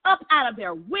minds, up out of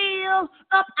their will,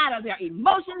 up out of their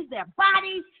emotions, their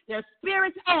bodies, their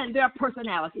spirits, and their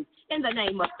personalities. In the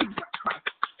name of Jesus Christ.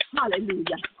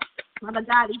 Hallelujah. Father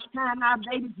God, each time our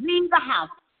babies leave the house,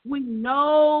 we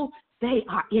know they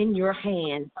are in your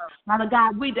hands. Father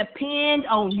God, we depend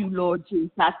on you, Lord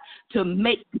Jesus, to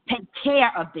take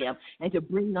care of them and to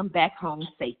bring them back home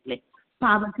safely.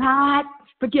 Father God,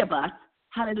 forgive us.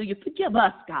 Hallelujah. Forgive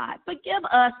us, God. Forgive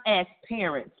us as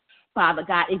parents, Father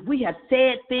God, if we have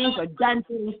said things or done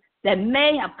things that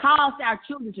may have caused our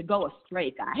children to go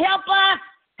astray, God.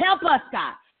 Help us,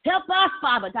 God. Help us,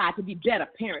 Father God, to be better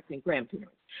parents and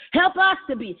grandparents. Help us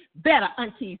to be better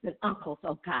aunties and uncles,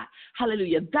 oh God.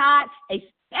 Hallelujah. God, a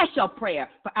special prayer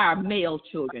for our male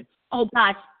children. Oh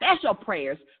God, special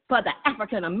prayers for the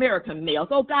African-American males.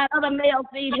 Oh God, other males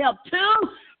need help too.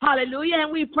 Hallelujah.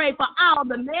 And we pray for all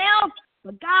the males.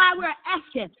 But God, we're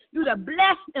asking you to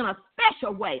bless in a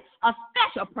special way, a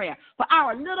special prayer for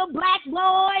our little black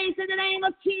boys in the name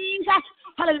of Jesus.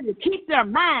 Hallelujah. Keep their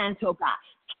minds, oh God.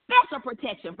 Special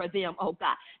protection for them, oh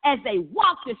God, as they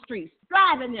walk the streets,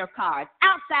 driving their cars,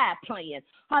 outside playing.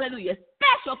 Hallelujah.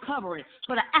 Special covering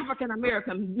for the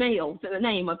African-American males in the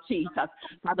name of Jesus.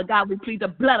 Father God, we plead the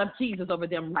blood of Jesus over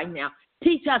them right now.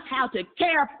 Teach us how to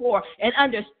care for and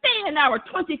understand our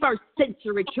 21st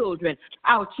century children.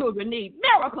 Our children need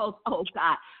miracles, oh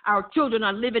God. Our children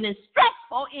are living in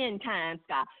stressful end times,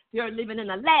 God. They're living in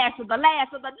the last of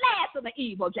the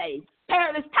evil days.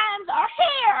 Perilous times are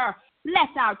here. Bless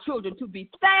our children to be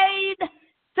saved,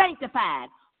 sanctified,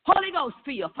 Holy Ghost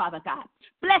filled, Father God.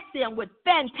 Bless them with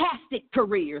fantastic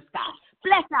careers, God.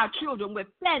 Bless our children with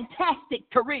fantastic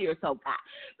careers, oh God.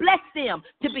 Bless them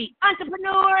to be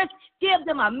entrepreneurs. Give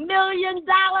them $1 million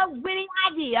winning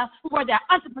idea for their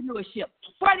entrepreneurship,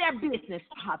 for their business,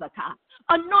 Father God.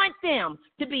 Anoint them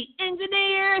to be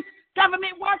engineers,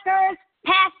 government workers,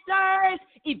 pastors,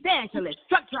 evangelists,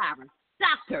 truck drivers,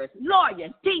 doctors,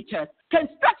 lawyers, teachers,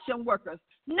 construction workers,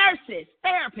 nurses,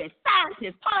 therapists,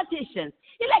 scientists, politicians,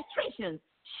 electricians,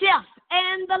 chefs,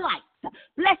 and the like.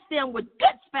 Bless them with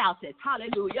good spouses.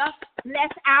 Hallelujah. Bless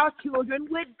our children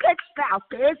with good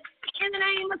spouses in the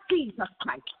name of Jesus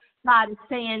Christ. God is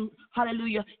saying,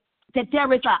 hallelujah, that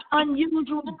there is an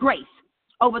unusual grace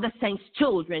over the saints'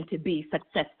 children to be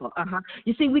successful.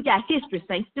 You see, we got history,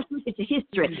 saints. Just look at your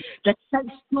history. The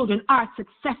saints' children are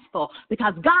successful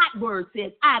because God's word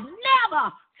says, I've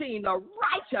never seen the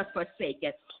just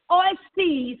forsaken, or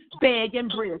seed begging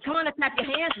bread. Come on and clap your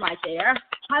hands right there.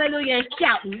 Hallelujah, and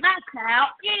shout, my child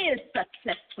is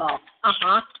successful.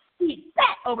 Keep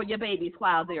that over your babies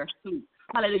while they're asleep.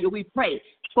 Hallelujah, we pray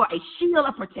for a shield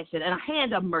of protection and a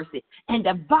hand of mercy and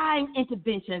divine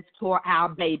interventions for our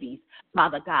babies,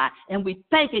 Father God. And we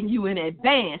thanking you in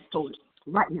advance for it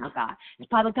right now, God. And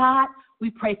Father God, we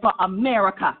pray for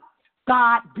America.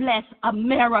 God bless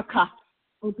America.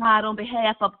 Oh God, on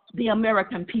behalf of the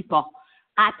American people,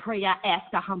 I pray, I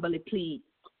ask, I humbly plead.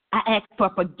 I ask for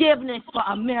forgiveness for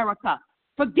America.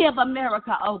 Forgive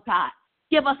America, oh God.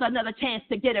 Give us another chance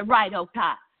to get it right, oh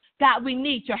God. God, we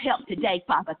need your help today,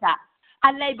 Father God.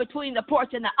 I lay between the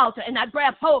porch and the altar, and I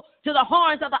grab hold to the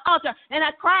horns of the altar, and I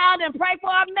cry out and pray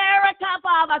for America,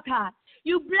 Father God.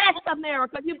 You blessed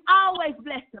America. You've always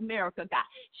blessed America, God.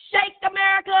 Shake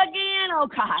America again, oh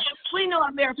God. We know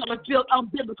America was built on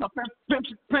biblical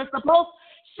principles.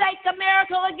 Shake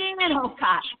America again, oh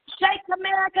God. Shake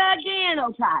America again,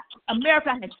 oh God.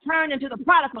 America has turned into the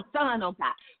prodigal son, oh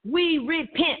God. We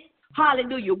repent.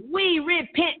 Hallelujah. We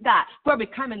repent, God, for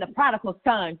becoming the prodigal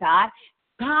son, God.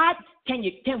 God, can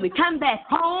we come back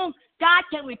home? God,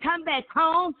 can we come back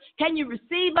home? Can you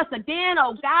receive us again,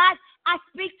 oh God? I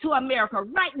speak to America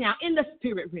right now in the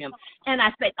spirit realm, and I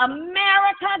say,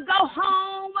 America, go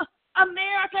home.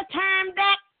 America, turn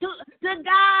back to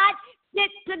God. Get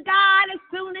to God as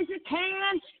soon as you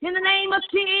can in the name of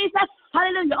Jesus.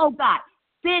 Hallelujah. Oh, God,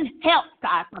 send help,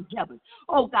 God, from heaven.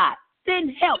 Oh, God,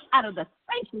 send help out of the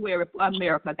sanctuary for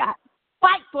America, God.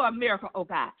 Fight for America, oh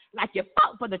God, like you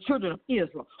fought for the children of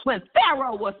Israel when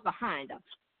Pharaoh was behind them.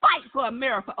 Fight for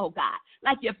America, oh God,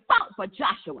 like you fought for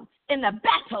Joshua in the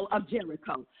battle of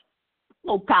Jericho.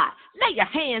 Oh God, lay your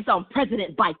hands on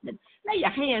President Biden. Lay your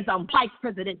hands on Vice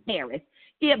President Harris.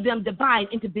 Give them divine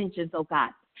interventions, oh God.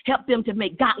 Help them to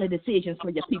make godly decisions for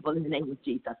your people in the name of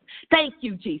Jesus. Thank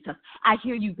you, Jesus. I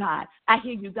hear you, God. I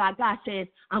hear you, God. God says,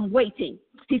 I'm waiting.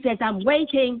 He says, I'm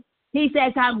waiting. He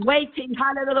says, I'm waiting.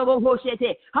 Come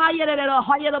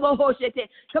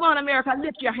on, America,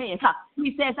 lift your hands.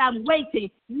 He says, I'm waiting.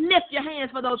 Lift your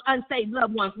hands for those unsaved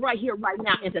loved ones right here, right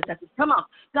now, intercessors. Come on.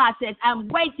 God says, I'm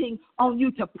waiting on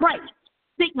you to pray.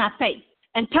 Seek my face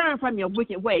and turn from your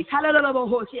wicked ways.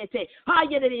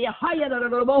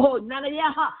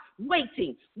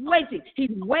 Waiting. He's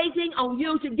waiting on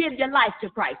you to give your life to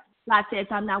Christ. God says,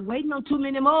 I'm not waiting on too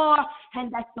many more,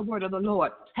 and that's the word of the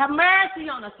Lord. Have mercy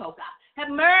on us, oh God. Have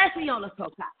mercy on us, oh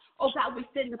God. Oh God, we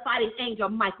send the fighting angel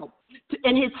Michael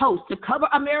and his host to cover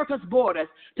America's borders,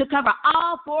 to cover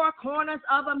all four corners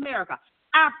of America.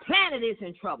 Our planet is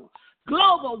in trouble.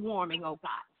 Global warming, oh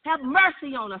God. Have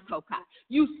mercy on us, oh God.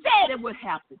 You said it would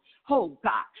happen, oh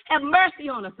God. Have mercy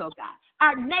on us, oh God.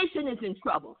 Our nation is in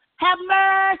trouble. Have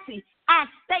mercy. Our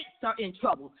states are in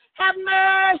trouble. Have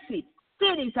mercy.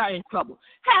 Cities are in trouble.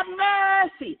 Have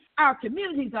mercy. Our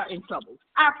communities are in trouble.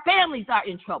 Our families are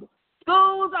in trouble.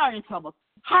 Schools are in trouble.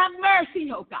 Have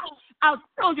mercy, oh God. Our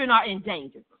children are in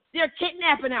danger. They're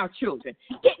kidnapping our children,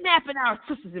 kidnapping our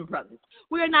sisters and brothers.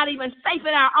 We're not even safe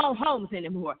in our own homes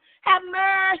anymore. Have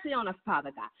mercy on us,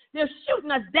 Father God. They're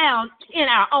shooting us down in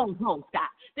our own homes, God.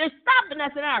 They're stopping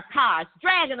us in our cars,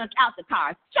 dragging us out the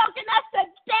cars, choking us to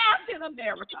death in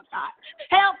America, God.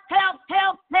 Help, help,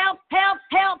 help, help, help,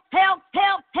 help, help,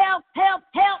 help, help, help,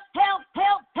 help, help,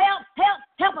 help, help, help,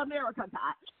 help America,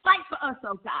 God. Fight for us,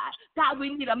 oh God. God,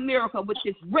 we need a miracle with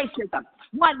this racism.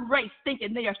 One race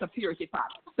thinking they are superior,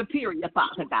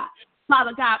 Father God.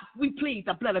 Father God, we plead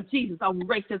the blood of Jesus on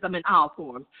racism in all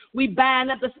forms. We bind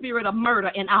up the spirit of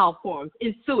murder in all forms,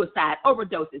 in suicide,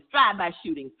 overdoses, drive-by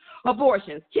shootings,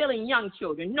 abortions, killing young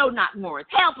children, no not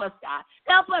warrants. Help us, God.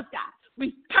 Help us, God.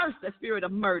 We curse the spirit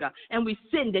of murder and we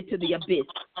send it to the abyss.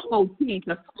 Oh,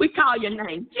 Jesus, we call your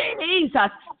name.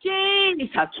 Jesus,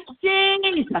 Jesus,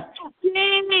 Jesus,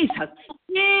 Jesus,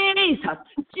 Jesus,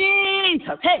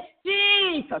 Jesus. Hey,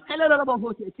 Jesus.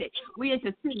 We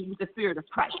intercede with the spirit of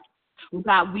Christ.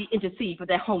 God, we intercede for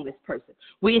that homeless person.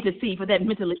 We intercede for that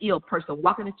mentally ill person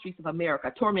walking the streets of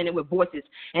America, tormented with voices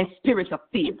and spirits of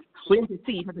fear. We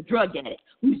intercede for the drug addict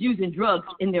who's using drugs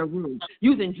in their room,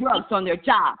 using drugs on their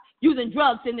job, using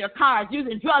drugs in their cars,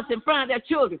 using drugs in front of their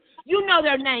children. You know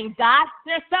their names, God.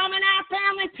 There's some in our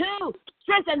family, too.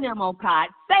 Strengthen them, oh God.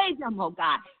 Save them, oh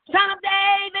God. Son of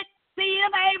David, seed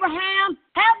of Abraham,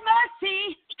 have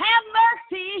mercy, have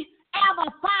mercy.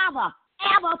 Abba,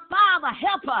 Father,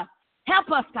 help us.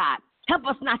 Help us, God. Help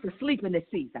us not to sleep in this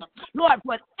season. Lord,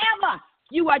 whatever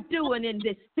you are doing in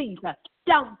this season,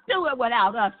 don't do it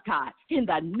without us, God, in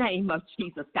the name of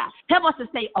Jesus, God. Help us to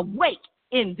stay awake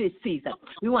in this season.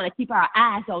 We want to keep our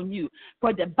eyes on you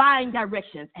for divine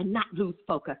directions and not lose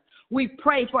focus. We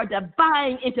pray for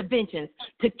divine interventions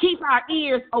to keep our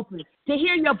ears open, to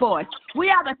hear your voice. We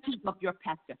are the sheep of your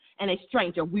pasture, and a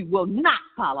stranger we will not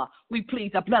follow. We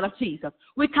plead the blood of Jesus.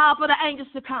 We call for the angels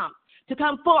to come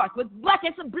forth with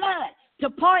buckets of blood, to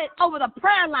pour it over the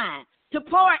prayer line,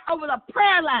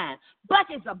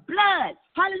 buckets of blood.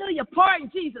 Hallelujah. Pouring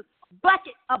Jesus,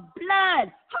 bucket of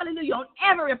blood. Hallelujah. On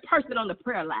every person on the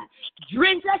prayer line.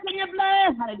 Drench us in your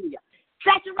blood. Hallelujah.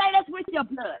 Saturate us with your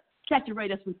blood.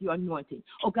 Saturate us with your anointing.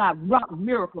 Oh, God, wrought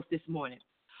miracles this morning.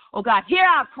 Oh, God, hear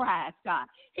our cries, God.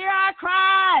 Hear our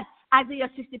cries. Isaiah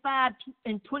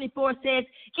 65:24 says,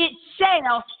 it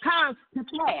shall come to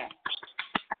pass.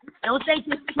 Don't think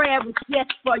this prayer was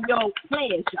just for your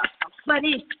pleasure, but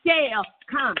it shall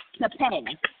come to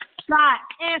pass. God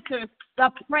answers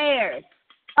the prayers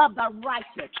of the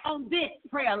righteous on this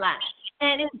prayer line,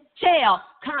 and it shall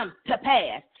come to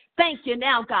pass. Thank you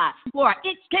now, God, for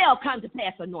it shall come to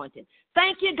pass anointing.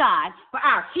 Thank you, God, for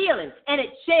our healing, and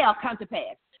it shall come to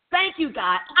pass. Thank you,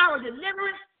 God, our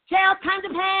deliverance shall come to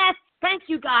pass. Thank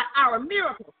you, God, our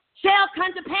miracle shall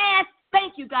come to pass.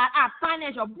 Thank you, God, our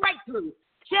financial breakthrough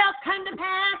shall come to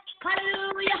pass.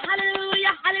 Hallelujah,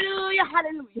 hallelujah, hallelujah,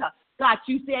 hallelujah. God,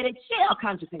 you said it shall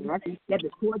come to pass, that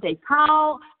before they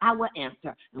call, I will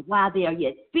answer. And while they are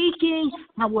yet speaking,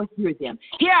 I will hear them.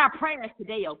 Hear our prayers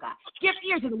today, oh God. Give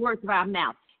ear to the words of our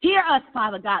mouth. Hear us,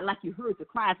 Father God, like you heard the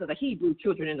cries of the Hebrew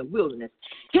children in the wilderness.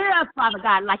 Hear us, Father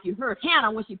God, like you heard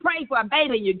Hannah when she prayed for a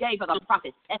baby you gave her the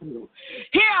prophet Samuel.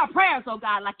 Hear our prayers, oh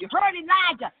God, like you heard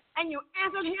Elijah and you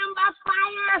answered him by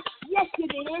fire. Yes, you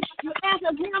did. You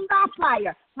answered him by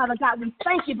fire. Father God, we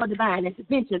thank you for divine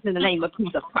interventions in the name of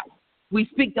Jesus Christ. We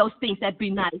speak those things that be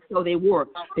not as though they were,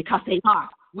 because they are.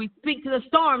 We speak to the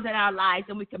storms in our lives,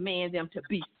 and we command them to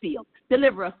be still.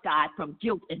 Deliver us, God, from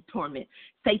guilt and torment.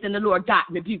 Satan, the Lord God,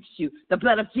 rebukes you. The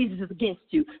blood of Jesus is against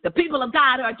you. The people of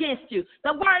God are against you.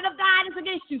 The word of God is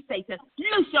against you, Satan.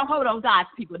 Loose your hold on God's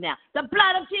people now. The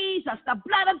blood of Jesus, the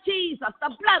blood of Jesus,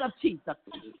 the blood of Jesus.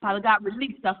 Father God,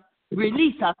 release us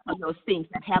from those things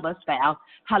that have us bound.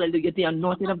 Hallelujah. The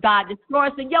anointing of God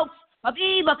destroys the yokes of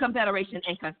evil, confederation,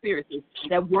 and conspiracy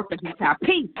that work against our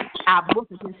peace,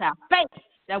 work against our faith,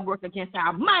 that work against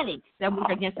our money, that work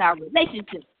against our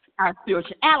relationships, our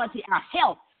spirituality, our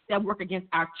health, that work against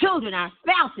our children, our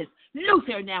spouses. Loose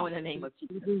her now in the name of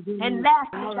Jesus. And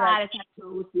lastly, God, as I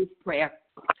close this prayer,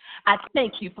 I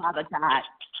thank you, Father God,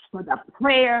 for the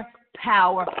prayer,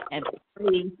 power, and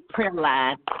prayer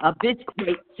line of this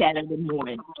great Saturday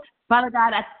morning. Father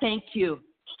God, I thank you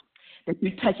that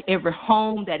you touch every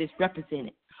home that is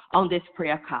represented on this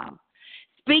prayer call.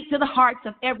 Speak to the hearts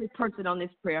of every person on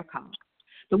this prayer call.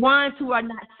 The ones who are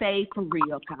not saved for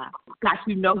real, God. God,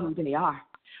 you know who they are.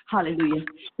 Hallelujah.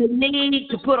 They need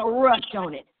to put a rush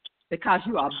on it because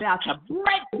you are about to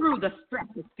break through the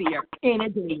stratosphere any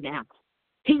day now.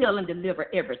 Heal and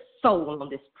deliver every soul on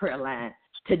this prayer line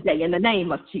today in the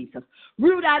name of Jesus.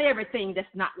 Root out everything that's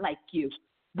not like you.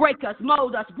 Break us,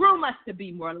 mold us, groom us to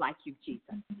be more like you,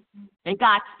 Jesus. And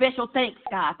God, special thanks,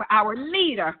 God, for our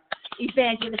leader,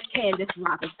 Evangelist Candace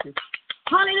Robinson.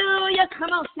 Hallelujah.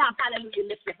 Come on, shout hallelujah.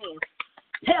 Lift your hands.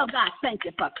 Tell God thank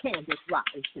you for Candace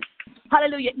Robinson.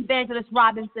 Hallelujah. Evangelist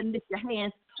Robinson, lift your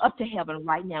hands up to heaven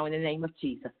right now in the name of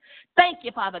Jesus. Thank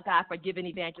you, Father God, for giving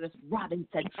Evangelist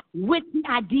Robinson with the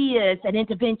ideas and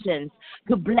interventions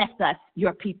to bless us,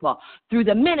 your people, through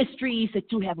the ministries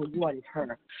that you have awarded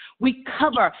her. We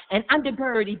cover and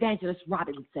undergird Evangelist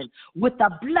Robinson with the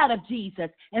blood of Jesus,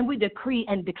 and we decree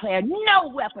and declare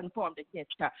no weapon formed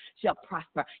against her shall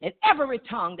prosper, and every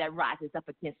tongue that rises up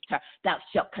against her, thou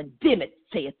shalt condemn it,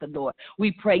 saith the Lord.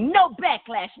 We pray no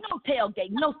backlash, no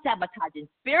tailgate, no sabotaging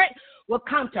spirit will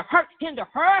come to hurt, hinder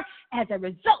her as a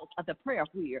result of the prayer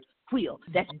wheel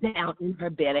that's down in her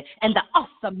belly and the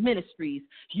awesome ministries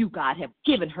you, God, have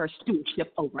given her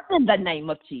stewardship over. In the name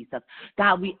of Jesus,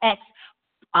 God, we ask,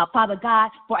 Father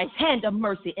God, for a hand of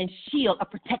mercy and shield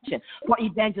of protection for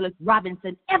Evangelist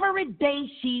Robinson every day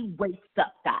she wakes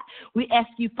up, God. We ask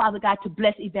you, Father God, to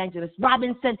bless Evangelist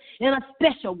Robinson in a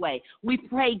special way. We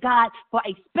pray, God, for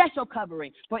a special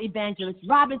covering for Evangelist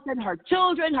Robinson, her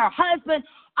children, her husband,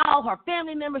 all her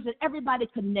family members, and everybody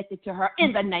connected to her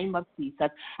in the name of Jesus.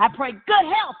 I pray good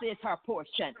health is her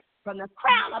portion, from the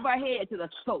crown of her head to the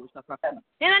soles of her feet.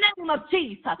 In the name of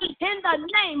Jesus, in the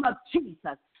name of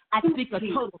Jesus, I speak a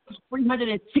total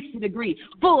 360-degree,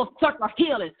 full circle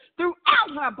healing throughout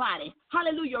her body.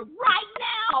 Hallelujah. Right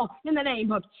now, in the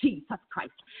name of Jesus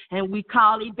Christ. And we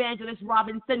call Evangelist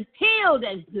Robinson healed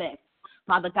and blessed.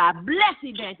 Father God, bless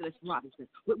Evangelist Robinson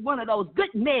with one of those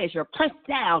good measure, pressed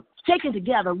down, shaken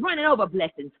together, running over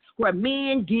blessings where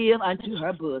men give unto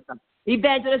her bosom.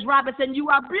 Evangelist Robinson, you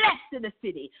are blessed in the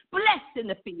city, blessed in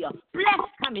the field,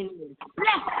 blessed coming in,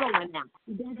 blessed going out.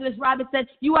 Evangelist Robinson,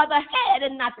 you are the head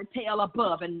and not the tail,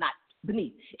 above and not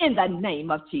beneath. In the name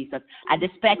of Jesus, I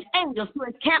dispatch angels to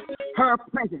encamp her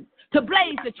presence, to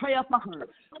blaze the trail for her,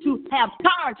 to have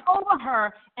charge over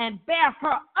her and bear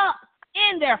her up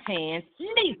in their hands,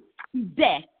 lest she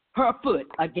dash her foot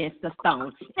against the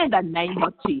stone. In the name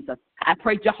of Jesus, I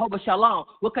pray Jehovah Shalom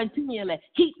will continually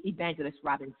keep Evangelist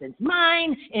Robinson's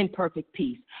mind in perfect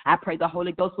peace. I pray the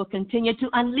Holy Ghost will continue to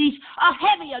unleash a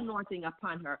heavy anointing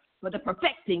upon her for the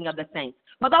perfecting of the saints,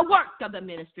 for the work of the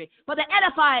ministry, for the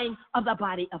edifying of the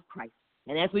body of Christ.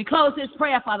 And as we close this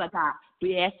prayer, Father God,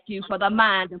 we ask you for the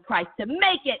mind of Christ to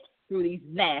make it through these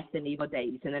last and evil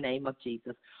days in the name of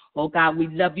Jesus. Oh God, we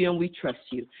love you and we trust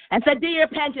you. As the deer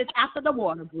panteth after the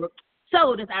water brook,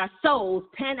 so does our souls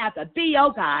pant after thee,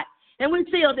 oh God. And we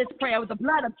seal this prayer with the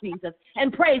blood of Jesus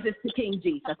and praises to King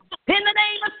Jesus. In the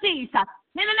name of Jesus,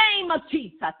 in the name of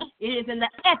Jesus, it is in the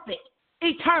epic,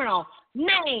 eternal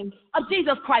name of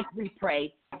Jesus Christ we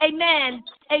pray. Amen,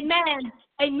 amen,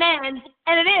 amen.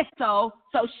 And it is so,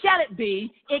 so shall it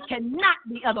be. It cannot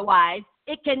be otherwise.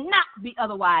 It cannot be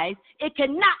otherwise. It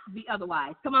cannot be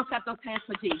otherwise. Come on, clap those hands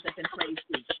for Jesus and praise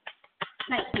Jesus.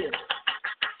 Thank you.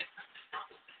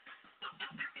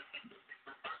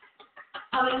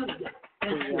 Hallelujah.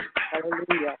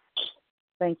 Hallelujah.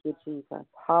 Thank you, Jesus.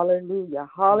 Hallelujah.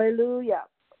 Hallelujah.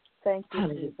 Thank you,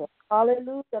 Jesus.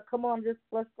 Hallelujah. Come on, just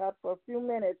bless God for a few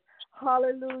minutes.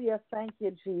 Hallelujah. Thank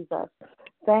you, Jesus.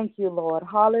 Thank you, Lord.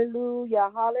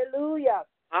 Hallelujah. Hallelujah.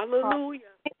 Hallelujah.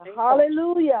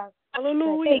 Hallelujah.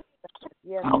 Hallelujah.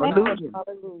 Yes. Hallelujah.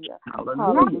 Hallelujah.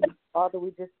 Hallelujah. Father,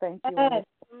 we just thank you.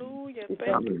 Hallelujah.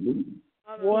 Thank you.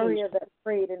 Warrior that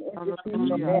prayed and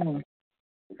interceded on that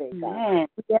today, God.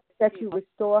 We ask that you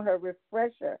restore her,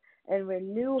 refresh her, and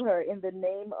renew her in the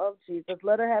name of Jesus.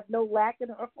 Let her have no lack in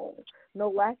her home, no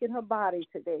lack in her body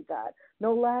today, God.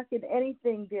 No lack in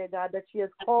anything, dear God, that she has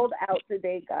called out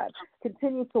today, God.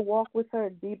 Continue to walk with her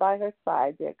and be by her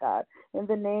side, dear God. In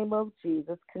the name of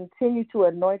Jesus, continue to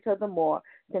anoint her the more.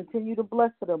 Continue to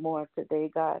bless her the more today,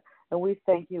 God. And we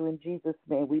thank you in Jesus'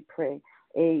 name. We pray.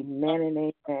 Amen and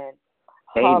amen.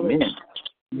 Amen.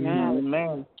 Hallelujah.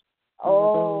 Amen.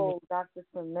 Oh, Dr.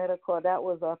 Snedecor, that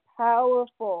was a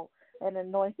powerful and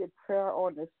anointed prayer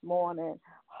on this morning.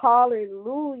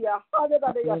 Hallelujah.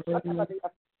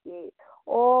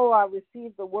 Oh, I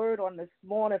received the word on this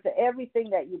morning for everything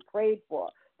that you prayed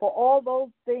for all those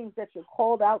things that you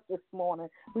called out this morning.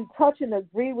 We touch and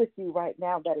agree with you right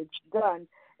now that it's done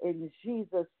in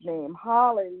Jesus' name.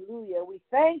 Hallelujah. We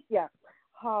thank you.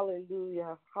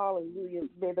 Hallelujah. Hallelujah.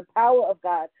 May the power of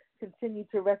God continue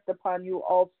to rest upon you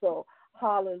also.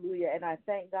 Hallelujah. And I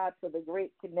thank God for the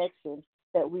great connection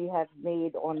that we have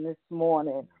made on this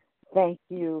morning. Thank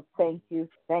you. Thank you.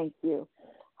 Thank you.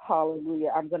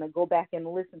 Hallelujah. I'm going to go back and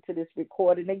listen to this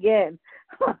recording again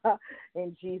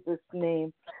in Jesus'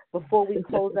 name. Before we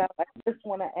close out, I just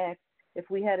want to ask if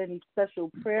we had any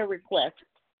special prayer requests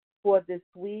for this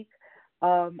week.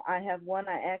 I have one.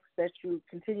 I ask that you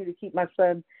continue to keep my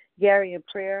son Gary in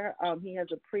prayer. He has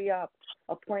a pre-op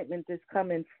appointment this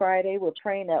coming Friday. We're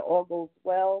praying that all goes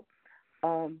well.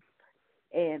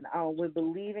 And we're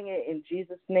believing it in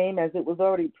Jesus' name, as it was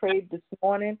already prayed this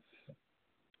morning,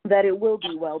 that it will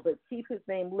be well. But keep his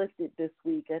name lifted this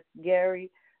week. That's Gary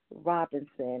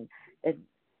Robinson. And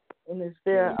is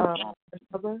there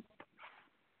another?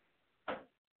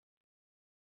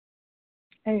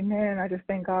 Amen. I just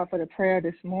thank God for the prayer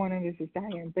this morning. This is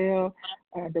Diane Bell.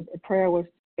 The prayer was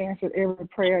answered, every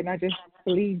prayer, and I just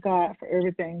believe God for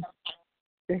everything,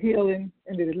 the healing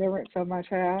and the deliverance of my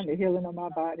child, the healing of my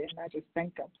body, and I just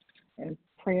thank Him and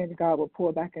praying that God will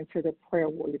pour back into the prayer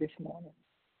warrior this morning.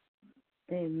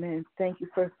 Amen. Thank you,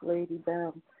 First Lady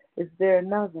Bell. Is there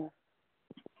another?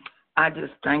 I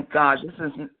just thank God. This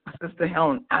is Sister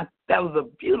Helen. That was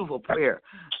a beautiful prayer.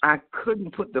 I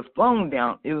couldn't put the phone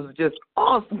down. It was just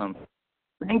awesome.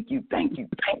 Thank you, thank you,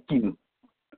 thank you.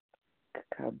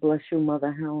 God bless you,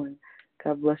 Mother Helen.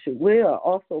 God bless you. We are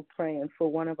also praying for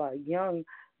one of our young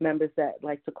members that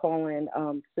like to call in,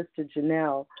 Sister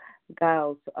Janelle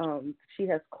Giles. She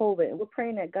has COVID, and we're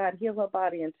praying that God heal her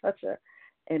body and touch her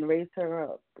and raise her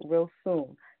up real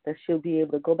soon, that she'll be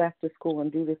able to go back to school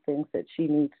and do the things that she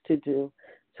needs to do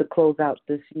to close out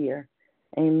this year.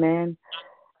 Amen.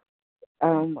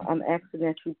 I'm asking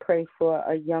that you pray for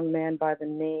a young man by the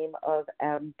name of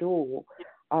Abdul,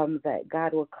 that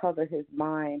God will cover his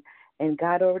mind. And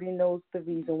God already knows the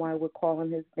reason why we're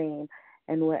calling his name.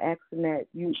 and we're asking that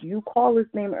you call his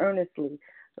name earnestly.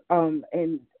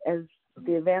 And as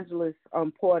the evangelist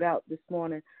poured out this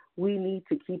morning, we need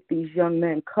to keep these young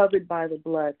men covered by the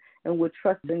blood, and we're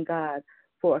trusting God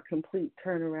for a complete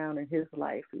turnaround in his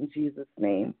life in Jesus'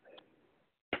 name.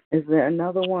 Is there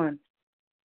another one?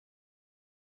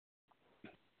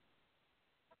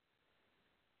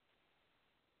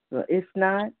 So if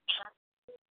not,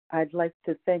 I'd like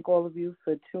to thank all of you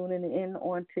for tuning in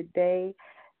on today.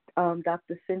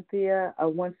 Dr. Cynthia,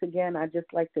 once again, I'd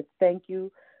just like to thank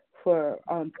you for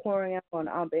pouring out on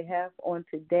our behalf on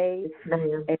today.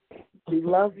 And we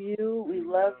love you. We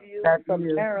love you from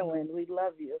Maryland. We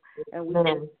love you. And we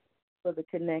thank you for the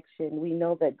connection. We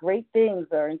know that great things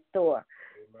are in store.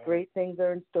 Great things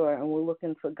are in store, and we're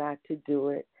looking for God to do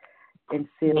it and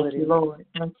seal it in. Lord.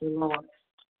 Thank you, Lord.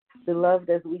 Beloved,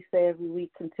 as we say every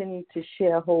week, continue to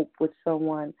share hope with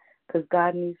someone, because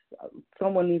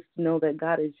someone needs to know that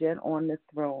God is yet on the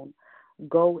throne.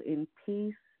 Go in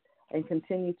peace and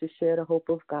continue to share the hope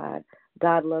of God.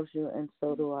 God loves you, and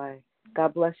so do I.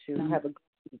 God bless you. Have a good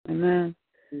week. Amen.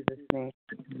 In Jesus' name.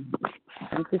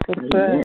 Thank you for the prayer.